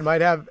owner that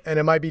might have, and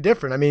it might be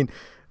different. I mean,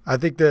 I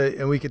think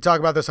and we could talk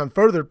about this on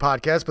further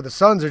podcasts, but the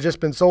Suns have just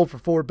been sold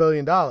for $4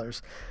 billion.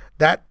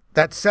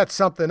 That sets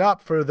something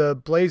up for the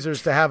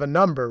Blazers to have a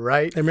number,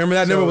 right? And remember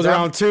that number was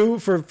around 2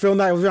 for Phil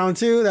Knight. Was around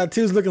 2. That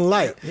 2's looking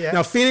light. Yeah.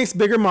 Now Phoenix,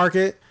 bigger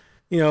market,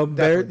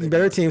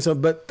 better team. So,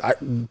 but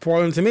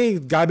Portland to me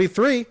gotta be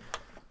 3,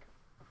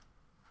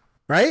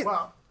 right?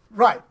 Well,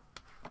 right.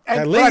 And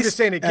at least, I'm just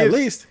saying at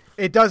least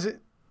it doesn't.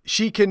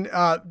 She can.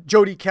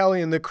 Jody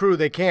Kelly and the crew.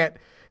 They can't.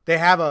 They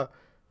have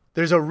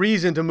There's a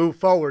reason to move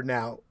forward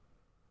now,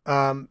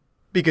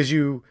 because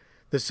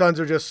the Suns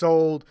are just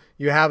sold.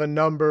 You have a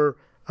number.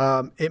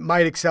 It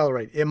might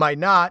accelerate. It might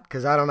not,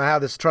 because I don't know how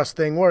this trust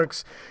thing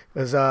works,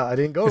 because I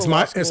didn't go to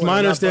law school. It's my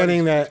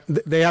understanding that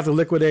they have to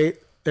liquidate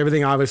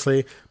everything,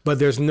 obviously, but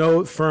there's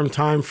no firm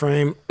time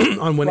frame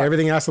on when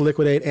everything has to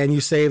liquidate, and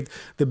you saved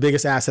the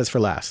biggest assets for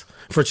last,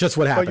 for just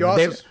what happened. But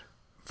you also,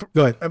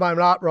 go ahead. Am I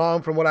not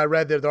wrong from what I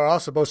read? They're all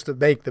supposed to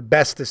make the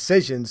best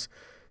decisions.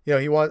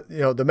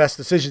 The best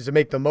decisions to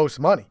make the most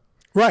money.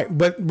 Right,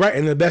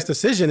 and the best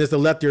decision is to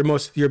let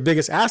your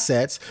biggest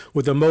assets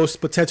with the most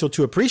potential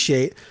to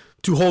appreciate,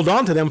 to hold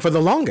on to them for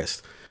the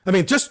longest. I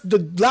mean, just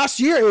the last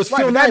year it was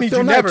Phil Knight,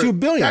 $2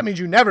 billion. That means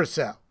you never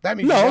sell. That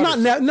means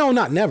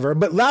not never.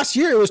 But last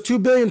year it was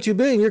 $2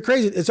 billion. You're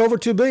crazy. It's over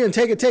 $2 billion.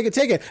 Take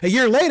it. A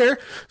year later,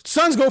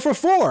 Suns go for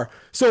 4.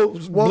 So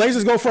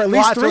Blazers go for at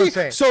least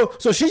 3.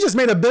 So she just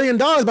made $1 billion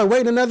by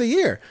waiting another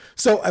year.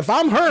 So if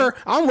I'm her,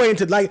 I'm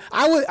waiting to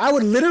I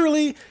would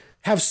literally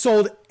have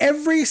sold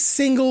every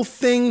single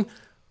thing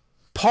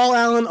Paul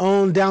Allen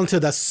owned down to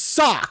the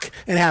sock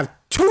and have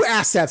 2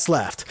 assets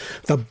left,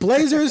 the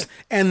Blazers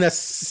and the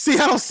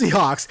Seattle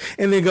Seahawks,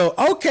 and they go,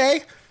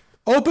 okay,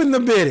 open the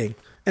bidding.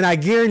 And I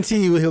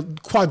guarantee you they'll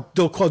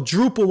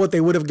quadruple what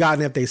they would have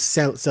gotten if they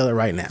sell it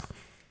right now.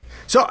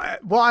 So,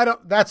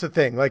 that's the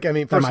thing.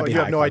 First of all, you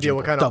have no idea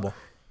what kind of,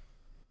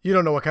 you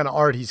don't know what kind of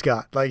art he's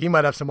got. He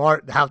might have some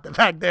art out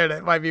back there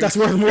that might be. That's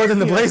worth more than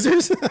the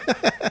Blazers?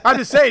 I'm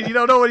just saying, you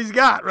don't know what he's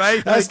got,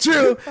 right? That's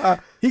true.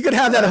 He could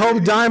have that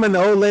Hope diamond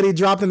the old lady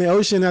dropped in the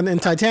ocean in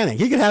Titanic.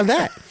 He could have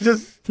that.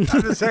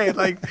 I'm just saying,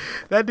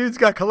 that dude's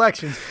got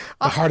collections.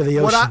 The heart of the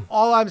ocean.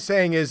 All I'm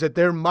saying is that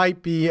there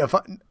might be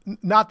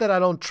not that I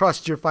don't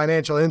trust your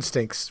financial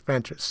instincts,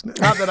 Fentress.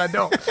 Not that I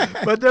don't,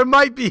 but there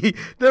might be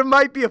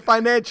a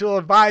financial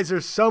advisor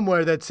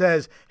somewhere that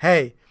says,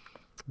 "Hey,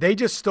 they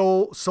just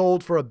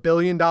sold for $1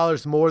 billion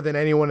more than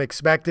anyone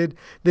expected.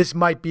 This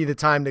might be the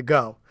time to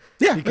go."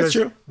 Yeah, that's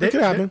true. It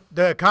could happen.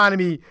 The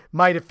economy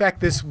might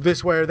affect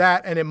this way or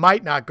that, and it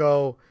might not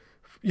go.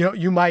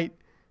 You might.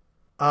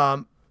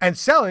 And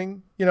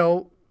selling,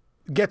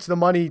 gets the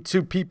money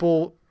to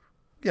people,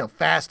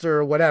 faster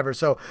or whatever.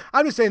 So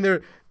I'm just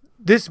saying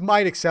this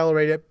might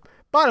accelerate it.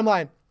 Bottom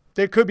line,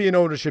 there could be an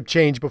ownership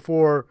change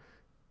before,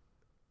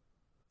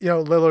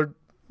 Lillard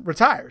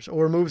retires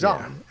or moves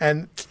on,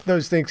 and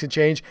those things can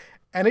change.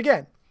 And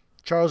again,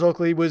 Charles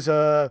Oakley was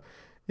a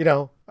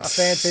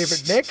fan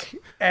favorite Nick,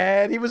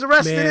 and he was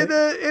arrested in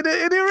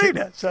the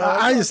arena. So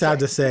I just have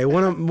to say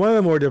one of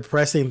the more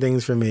depressing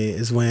things for me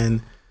is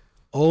when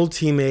old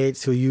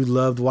teammates who you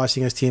loved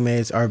watching as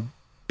teammates are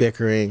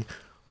bickering,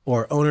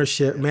 or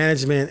ownership,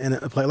 management, and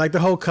the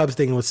whole Cubs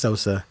thing with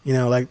Sosa.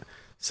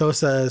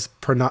 Sosa is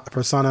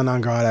persona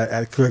non grata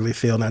at Wrigley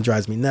Field, and that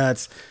drives me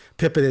nuts.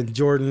 Pippen and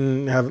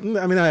Jordan I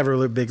have a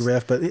really big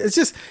riff, but it's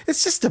just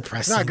depressing.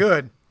 It's not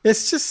good.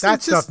 It's just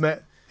stuff,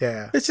 man.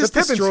 Yeah, it's just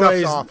the Pippen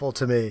stuff's awful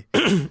to me.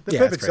 The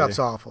Pippen stuff's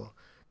awful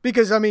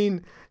because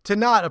to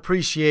not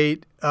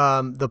appreciate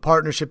the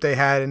partnership they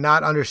had and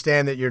not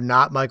understand that you're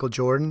not Michael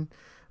Jordan.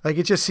 Like,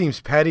 it just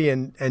seems petty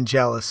and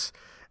jealous.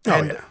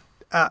 And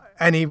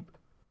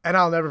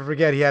I'll never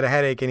forget, he had a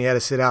headache and he had to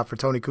sit out for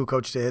Tony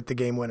Kukoc to hit the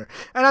game winner.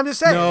 And I'm just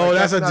saying. No,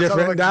 that's a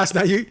different. That's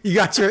not you. You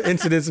got your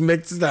incidents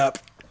mixed up.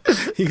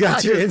 You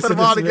got your incidents put them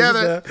all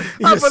together.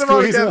 I put them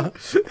all together.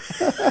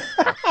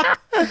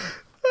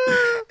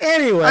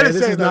 Anyway, this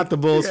is not the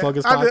Bulls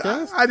Focus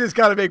podcast. I just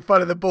got to make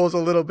fun of the Bulls a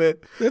little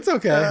bit. It's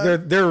okay.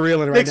 They're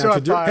reeling right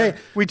now. Hey,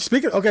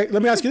 okay,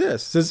 let me ask you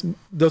this. So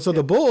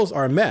the Bulls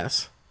are a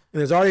mess,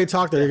 and there's already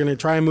talk that they're going to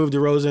try and move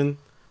DeRozan.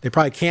 They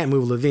probably can't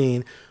move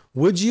Levine.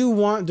 Would you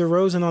want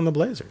DeRozan on the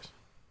Blazers?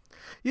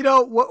 You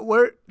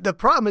know, the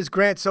problem is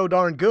Grant's so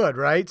darn good,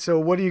 right? So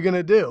what are you going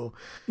to do?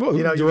 Well,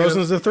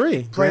 DeRozan's the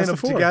 3. Playing them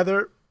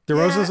together.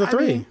 DeRozan's the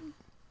 3.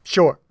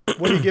 Sure.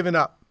 What are you giving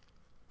up?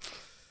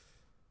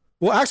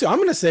 Well, actually, I'm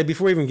going to say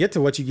before we even get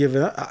to what you give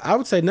up, I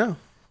would say no.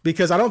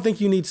 Because I don't think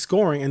you need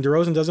scoring, and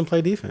DeRozan doesn't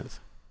play defense.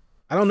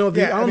 I don't know if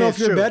if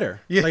you're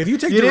better. Like, if you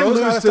take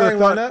DeRozan out of starting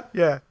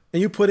lineup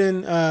and you put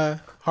in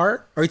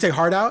Hart, or you take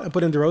Hart out and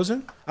put in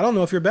DeRozan, I don't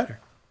know if you're better.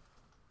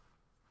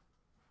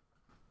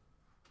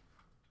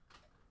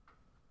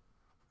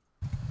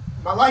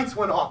 My lights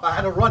went off. I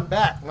had to run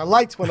back. My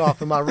lights went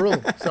off in my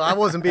room, so I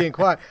wasn't being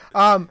quiet.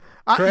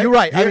 You're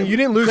right. I mean, you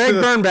didn't lose Craig to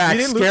the Burnback,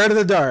 scared of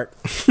the dark.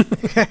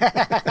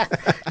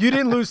 You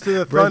didn't lose to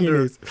the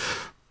Thunder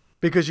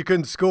because you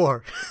couldn't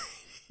score.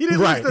 You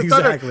didn't lose to the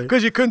Thunder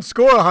because you couldn't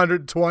score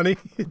 120.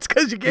 It's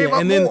because you gave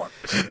up more.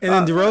 And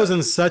then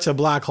DeRozan's such a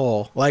black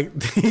hole.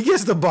 Like, he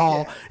gets the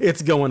ball,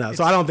 it's going up.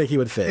 So I don't think he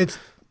would fit.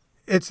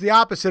 It's the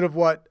opposite of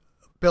what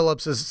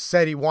Billups has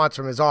said he wants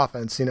from his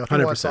offense. You know, he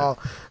 100%. wants all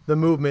the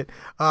movement.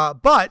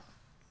 But,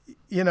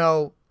 you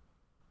know,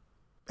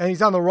 and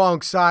he's on the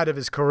wrong side of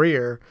his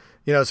career,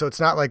 you know, so it's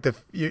not like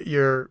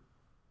you're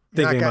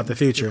thinking about the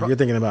future. You're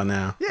thinking about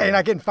now. Yeah, you're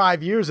not getting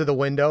 5 years of the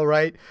window,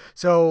 right?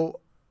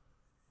 So,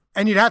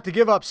 and you'd have to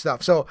give up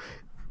stuff. So,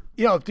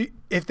 you know,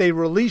 if they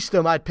released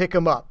him, I'd pick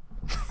him up.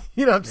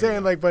 You know what I'm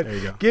saying? Like, but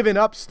giving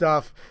up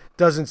stuff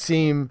doesn't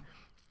seem.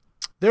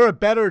 They're a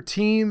better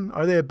team.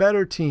 Are they a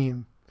better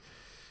team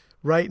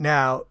right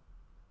now?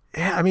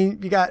 Yeah, I mean,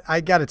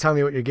 I got to tell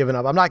me what you're giving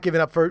up. I'm not giving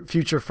up for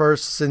future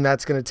firsts, and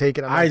that's going to take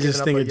it. I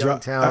just think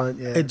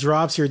it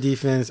drops your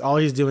defense. All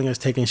he's doing is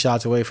taking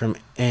shots away from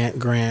Ant,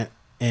 Grant,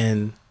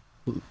 and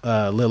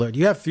Lillard.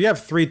 You have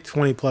 3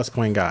 20-plus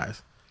point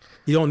guys.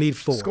 You don't need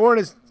 4.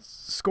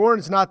 Scoring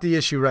is not the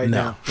issue right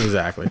now.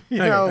 Exactly.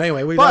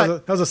 Anyway,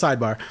 that was a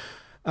sidebar.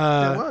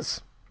 It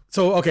was.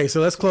 So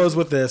let's close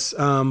with this.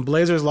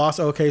 Blazers lost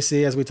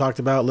OKC, as we talked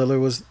about. Lillard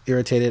was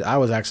irritated. I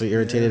was actually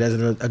irritated as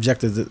an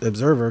objective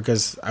observer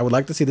because I would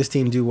like to see this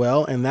team do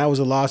well, and that was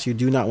a loss you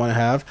do not want to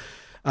have.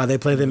 They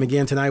play them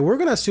again tonight. We're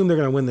going to assume they're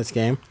going to win this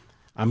game.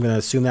 I'm going to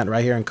assume that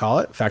right here and call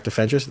it. Fact of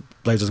interest,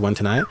 Blazers win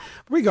tonight.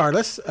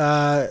 Regardless,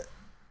 they're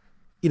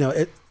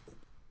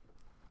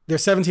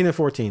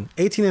 17-14.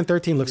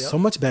 18-13 looks so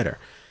much better.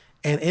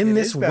 And in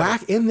this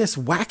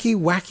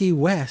wacky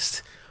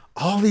West,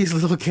 all these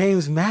little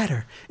games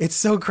matter. It's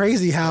so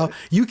crazy how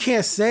you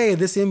can't say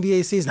this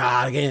NBA season,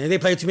 they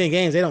play too many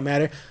games, they don't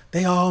matter.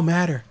 They all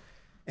matter.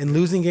 And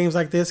losing games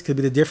like this could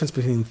be the difference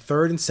between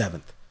 3rd and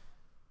 7th.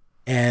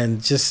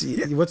 And just,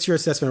 what's your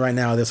assessment right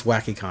now of this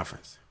wacky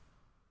conference?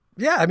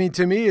 Yeah, I mean,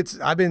 to me,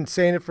 I've been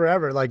saying it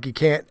forever. Like,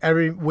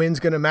 every win's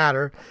going to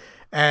matter.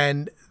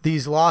 And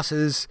these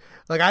losses,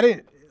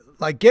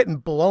 getting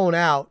blown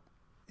out,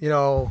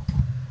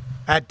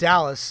 at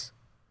Dallas,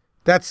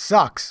 that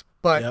sucks.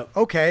 But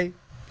okay,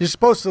 you're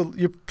supposed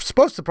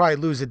to probably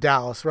lose at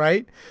Dallas,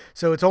 right?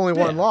 So it's only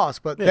one loss.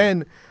 But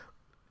then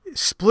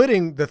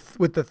splitting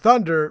with the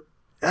Thunder,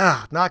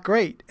 not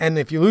great. And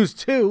if you lose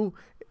 2,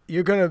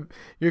 you're gonna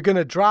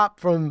drop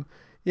from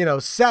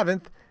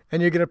 7th,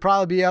 and you're gonna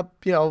probably be up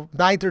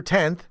 9th or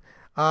 10th.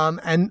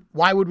 And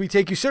why would we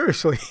take you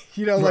seriously?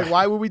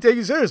 Why would we take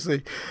you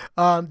seriously?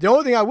 The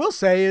only thing I will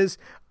say is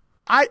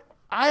I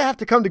have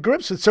to come to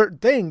grips with certain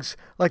things.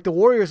 Like, the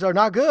Warriors are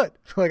not good.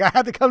 Like, I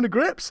have to come to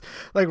grips.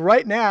 Like,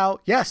 right now,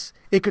 yes,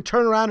 it could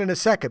turn around in a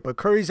second, but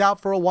Curry's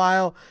out for a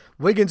while.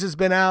 Wiggins has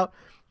been out.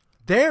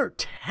 They're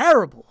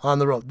terrible on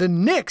the road. The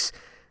Knicks,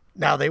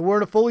 now they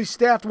weren't a fully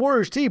staffed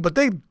Warriors team, but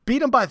they beat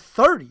them by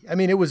 30. I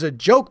mean, it was a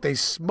joke. They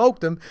smoked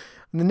them.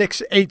 And the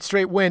Knicks 8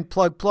 straight win,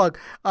 plug.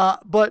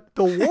 But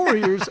the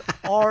Warriors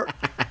are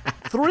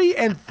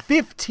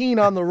 3-15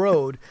 on the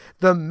road.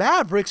 The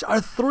Mavericks are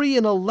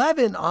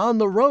 3-11 on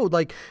the road.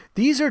 Like,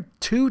 these are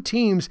 2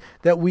 teams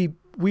that we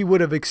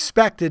would have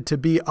expected to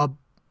be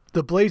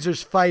the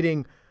Blazers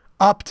fighting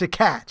up to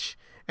catch.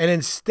 And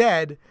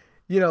instead,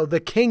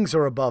 the Kings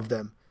are above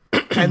them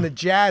and the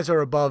Jazz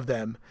are above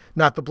them.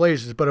 Not the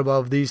Blazers, but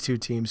above these 2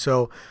 teams.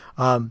 So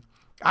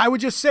I would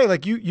just say,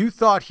 like, you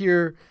thought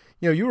here,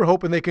 you were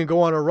hoping they can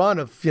go on a run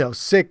of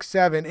 6,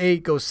 7,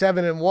 8, go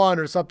 7-1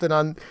 or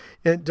something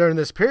during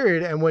this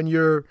period. And when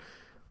you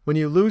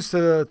lose to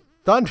the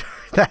Thunder,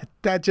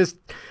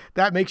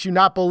 that makes you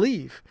not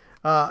believe.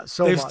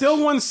 They've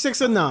still won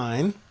 6 of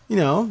 9.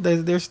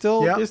 They're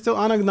still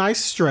on a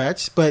nice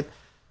stretch, but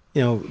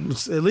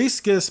at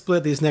least get a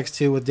split these next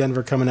 2 with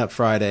Denver coming up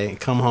Friday and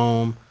come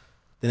home.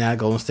 Then at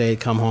Golden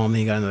State, come home,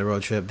 then you got another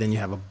road trip. Then you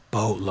have a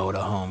boatload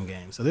of home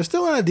games. So they're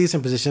still in a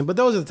decent position, but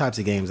those are the types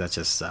of games that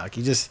just suck.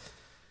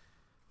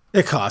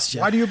 It costs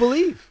you. Why do you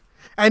believe?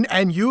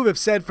 And you have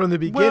said from the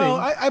beginning. Well,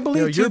 I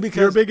believe too because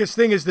your biggest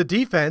thing is the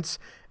defense,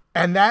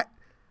 and that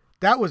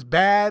was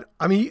bad.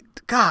 I mean,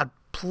 God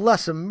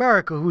bless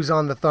America, who's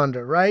on the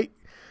Thunder, right?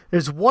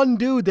 There's one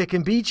dude that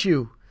can beat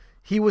you.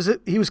 He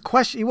wasn't even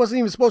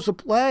supposed to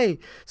play,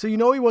 so he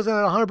wasn't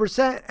at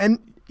 100%, and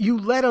you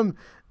let him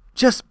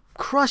just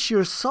crush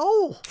your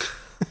soul.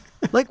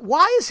 Like,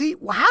 how did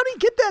he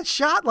get that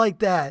shot like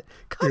that?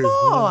 Come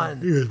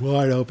on. He was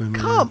wide open,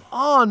 man. Come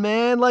on,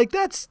 man. Like,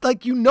 that's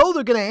like, they're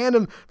going to hand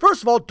him.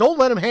 First of all, don't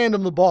let him hand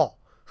him the ball.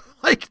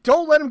 Like,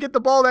 don't let him get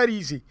the ball that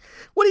easy.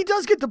 When he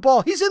does get the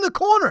ball, he's in the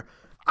corner.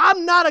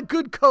 I'm not a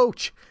good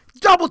coach.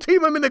 Double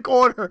team him in the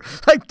corner.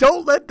 Like,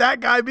 don't let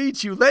that guy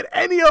beat you. Let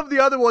any of the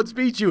other ones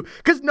beat you,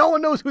 because no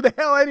one knows who the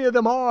hell any of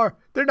them are.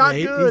 They're not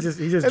good.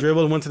 He just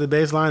dribbled and went to the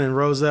baseline and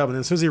rose up, and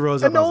as soon as he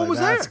rose up, I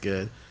was like, that's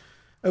good.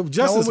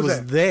 Justice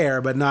was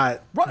there, but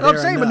not. I'm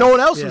saying, but no one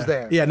else was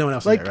there. Yeah, no one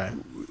else was there,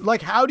 right?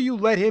 Like, how do you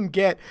let him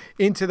get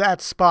into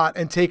that spot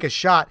and take a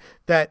shot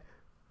that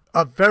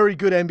a very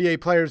good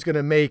NBA player is going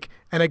to make,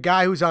 and a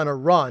guy who's on a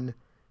run?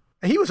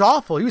 And he was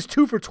awful. He was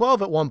 2 for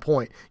 12 at one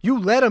point. You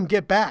let him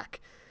get back.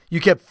 You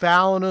kept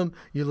fouling him.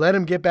 You let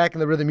him get back in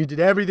the rhythm. You did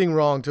everything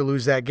wrong to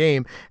lose that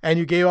game, and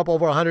you gave up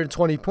over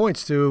 120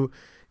 points to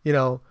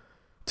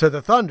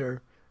the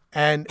Thunder.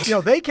 And,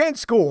 they can't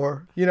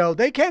score.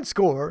 They can't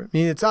score. I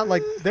mean, it's not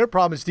like their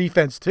problem is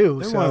defense,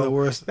 too. They're one of the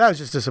worst. That was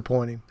just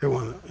disappointing. They're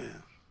one of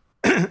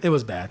the, It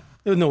was bad.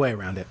 There was no way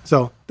around it.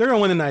 So they're going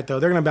to win tonight, though.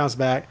 They're going to bounce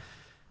back.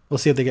 We'll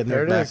see if they get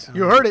there back. Is.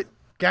 You heard it.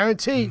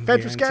 Guarantee.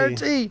 Fentress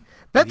guarantee.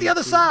 Bet the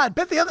other side.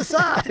 Bet the other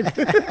side.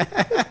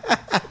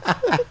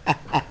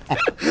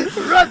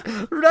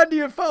 Run to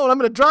your phone. I'm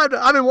going to drive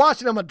to. I'm in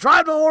Washington. I'm going to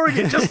drive to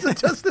Oregon just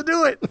to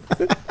do it.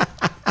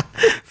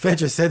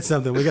 Fentress said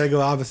something. We got to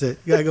go opposite.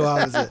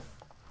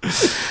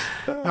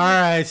 All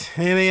right.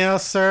 Anything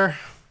else, sir?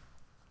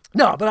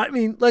 No, but I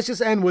mean, let's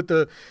just end with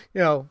the,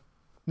 no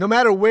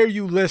matter where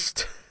you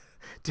list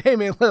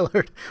Damian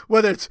Lillard,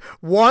 whether it's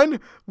 1A,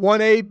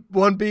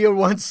 1B, or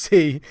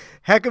 1C,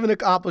 heck of an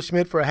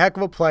accomplishment for a heck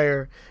of a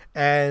player.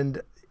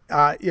 And,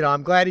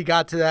 I'm glad he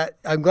got to that.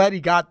 I'm glad he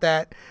got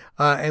that.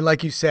 And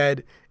like you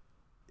said,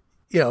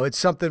 it's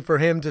something for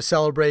him to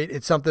celebrate.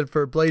 It's something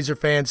for Blazer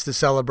fans to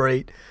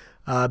celebrate,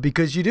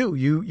 because you do.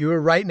 You're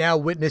right now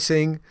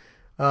witnessing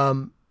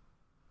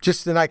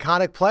just an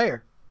iconic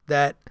player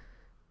that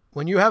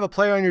when you have a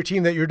player on your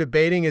team that you're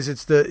debating is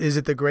it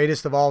the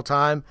greatest of all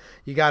time,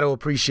 you got to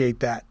appreciate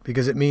that,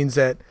 because it means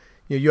that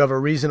you have a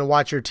reason to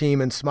watch your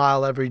team and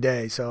smile every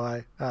day.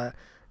 So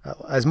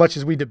as much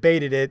as we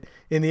debated it,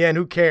 in the end,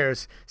 who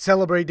cares?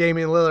 Celebrate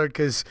Damian Lillard,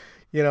 because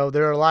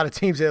there are a lot of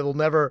teams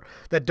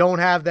that don't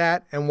have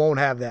that and won't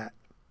have that.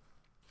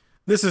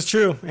 This is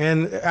true.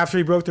 And after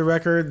he broke the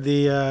record,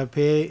 the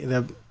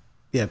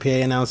PA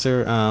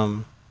announcer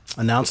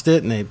announced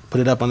it, and they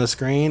put it up on the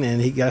screen,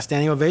 and he got a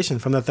standing ovation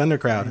from the Thunder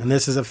crowd. And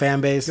this is a fan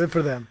base, good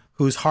for them,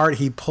 whose heart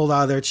he pulled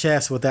out of their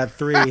chest with that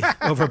 3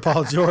 over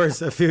Paul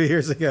George a few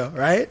years ago,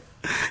 right?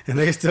 And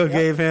they still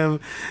gave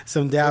him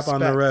some dap on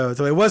the road.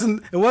 So it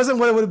wasn't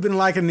what it would have been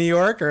like in New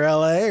York or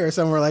LA or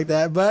somewhere like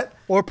that,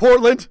 or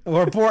Portland.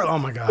 Oh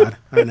my God,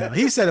 I know.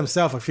 He said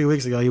himself a few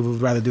weeks ago he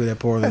would rather do it at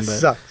Portland, but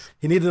sucks.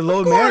 He needed to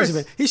load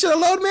management. He should have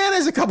load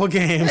managed a couple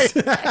games.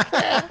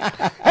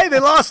 Hey, they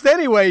lost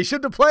anyway. He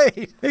shouldn't have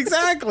played.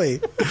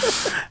 Exactly.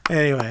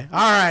 Anyway,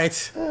 all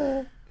right.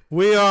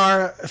 We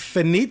are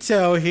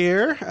finito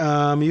here.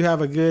 You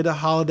have a good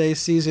holiday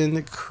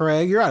season,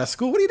 Craig. You're out of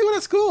school. What are you doing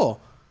at school?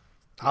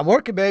 I'm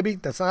working, baby.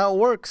 That's not how it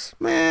works.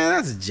 Man,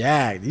 that's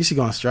jagged. You should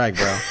go on strike,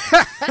 bro.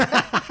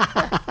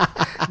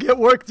 Get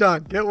work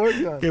done. Get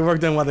work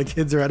done while the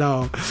kids are at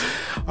home.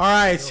 All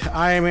right.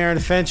 I am Aaron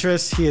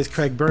Fentress. He is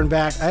Craig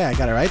Burnback. Hey, I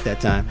got it right that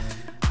time.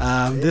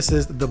 This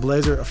is the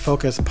Blazer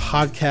Focus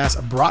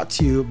podcast, brought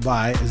to you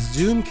by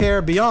Zoom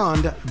Care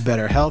Beyond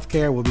Better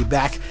Healthcare. We'll be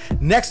back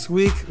next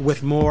week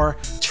with more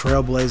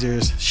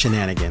Trailblazers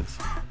shenanigans.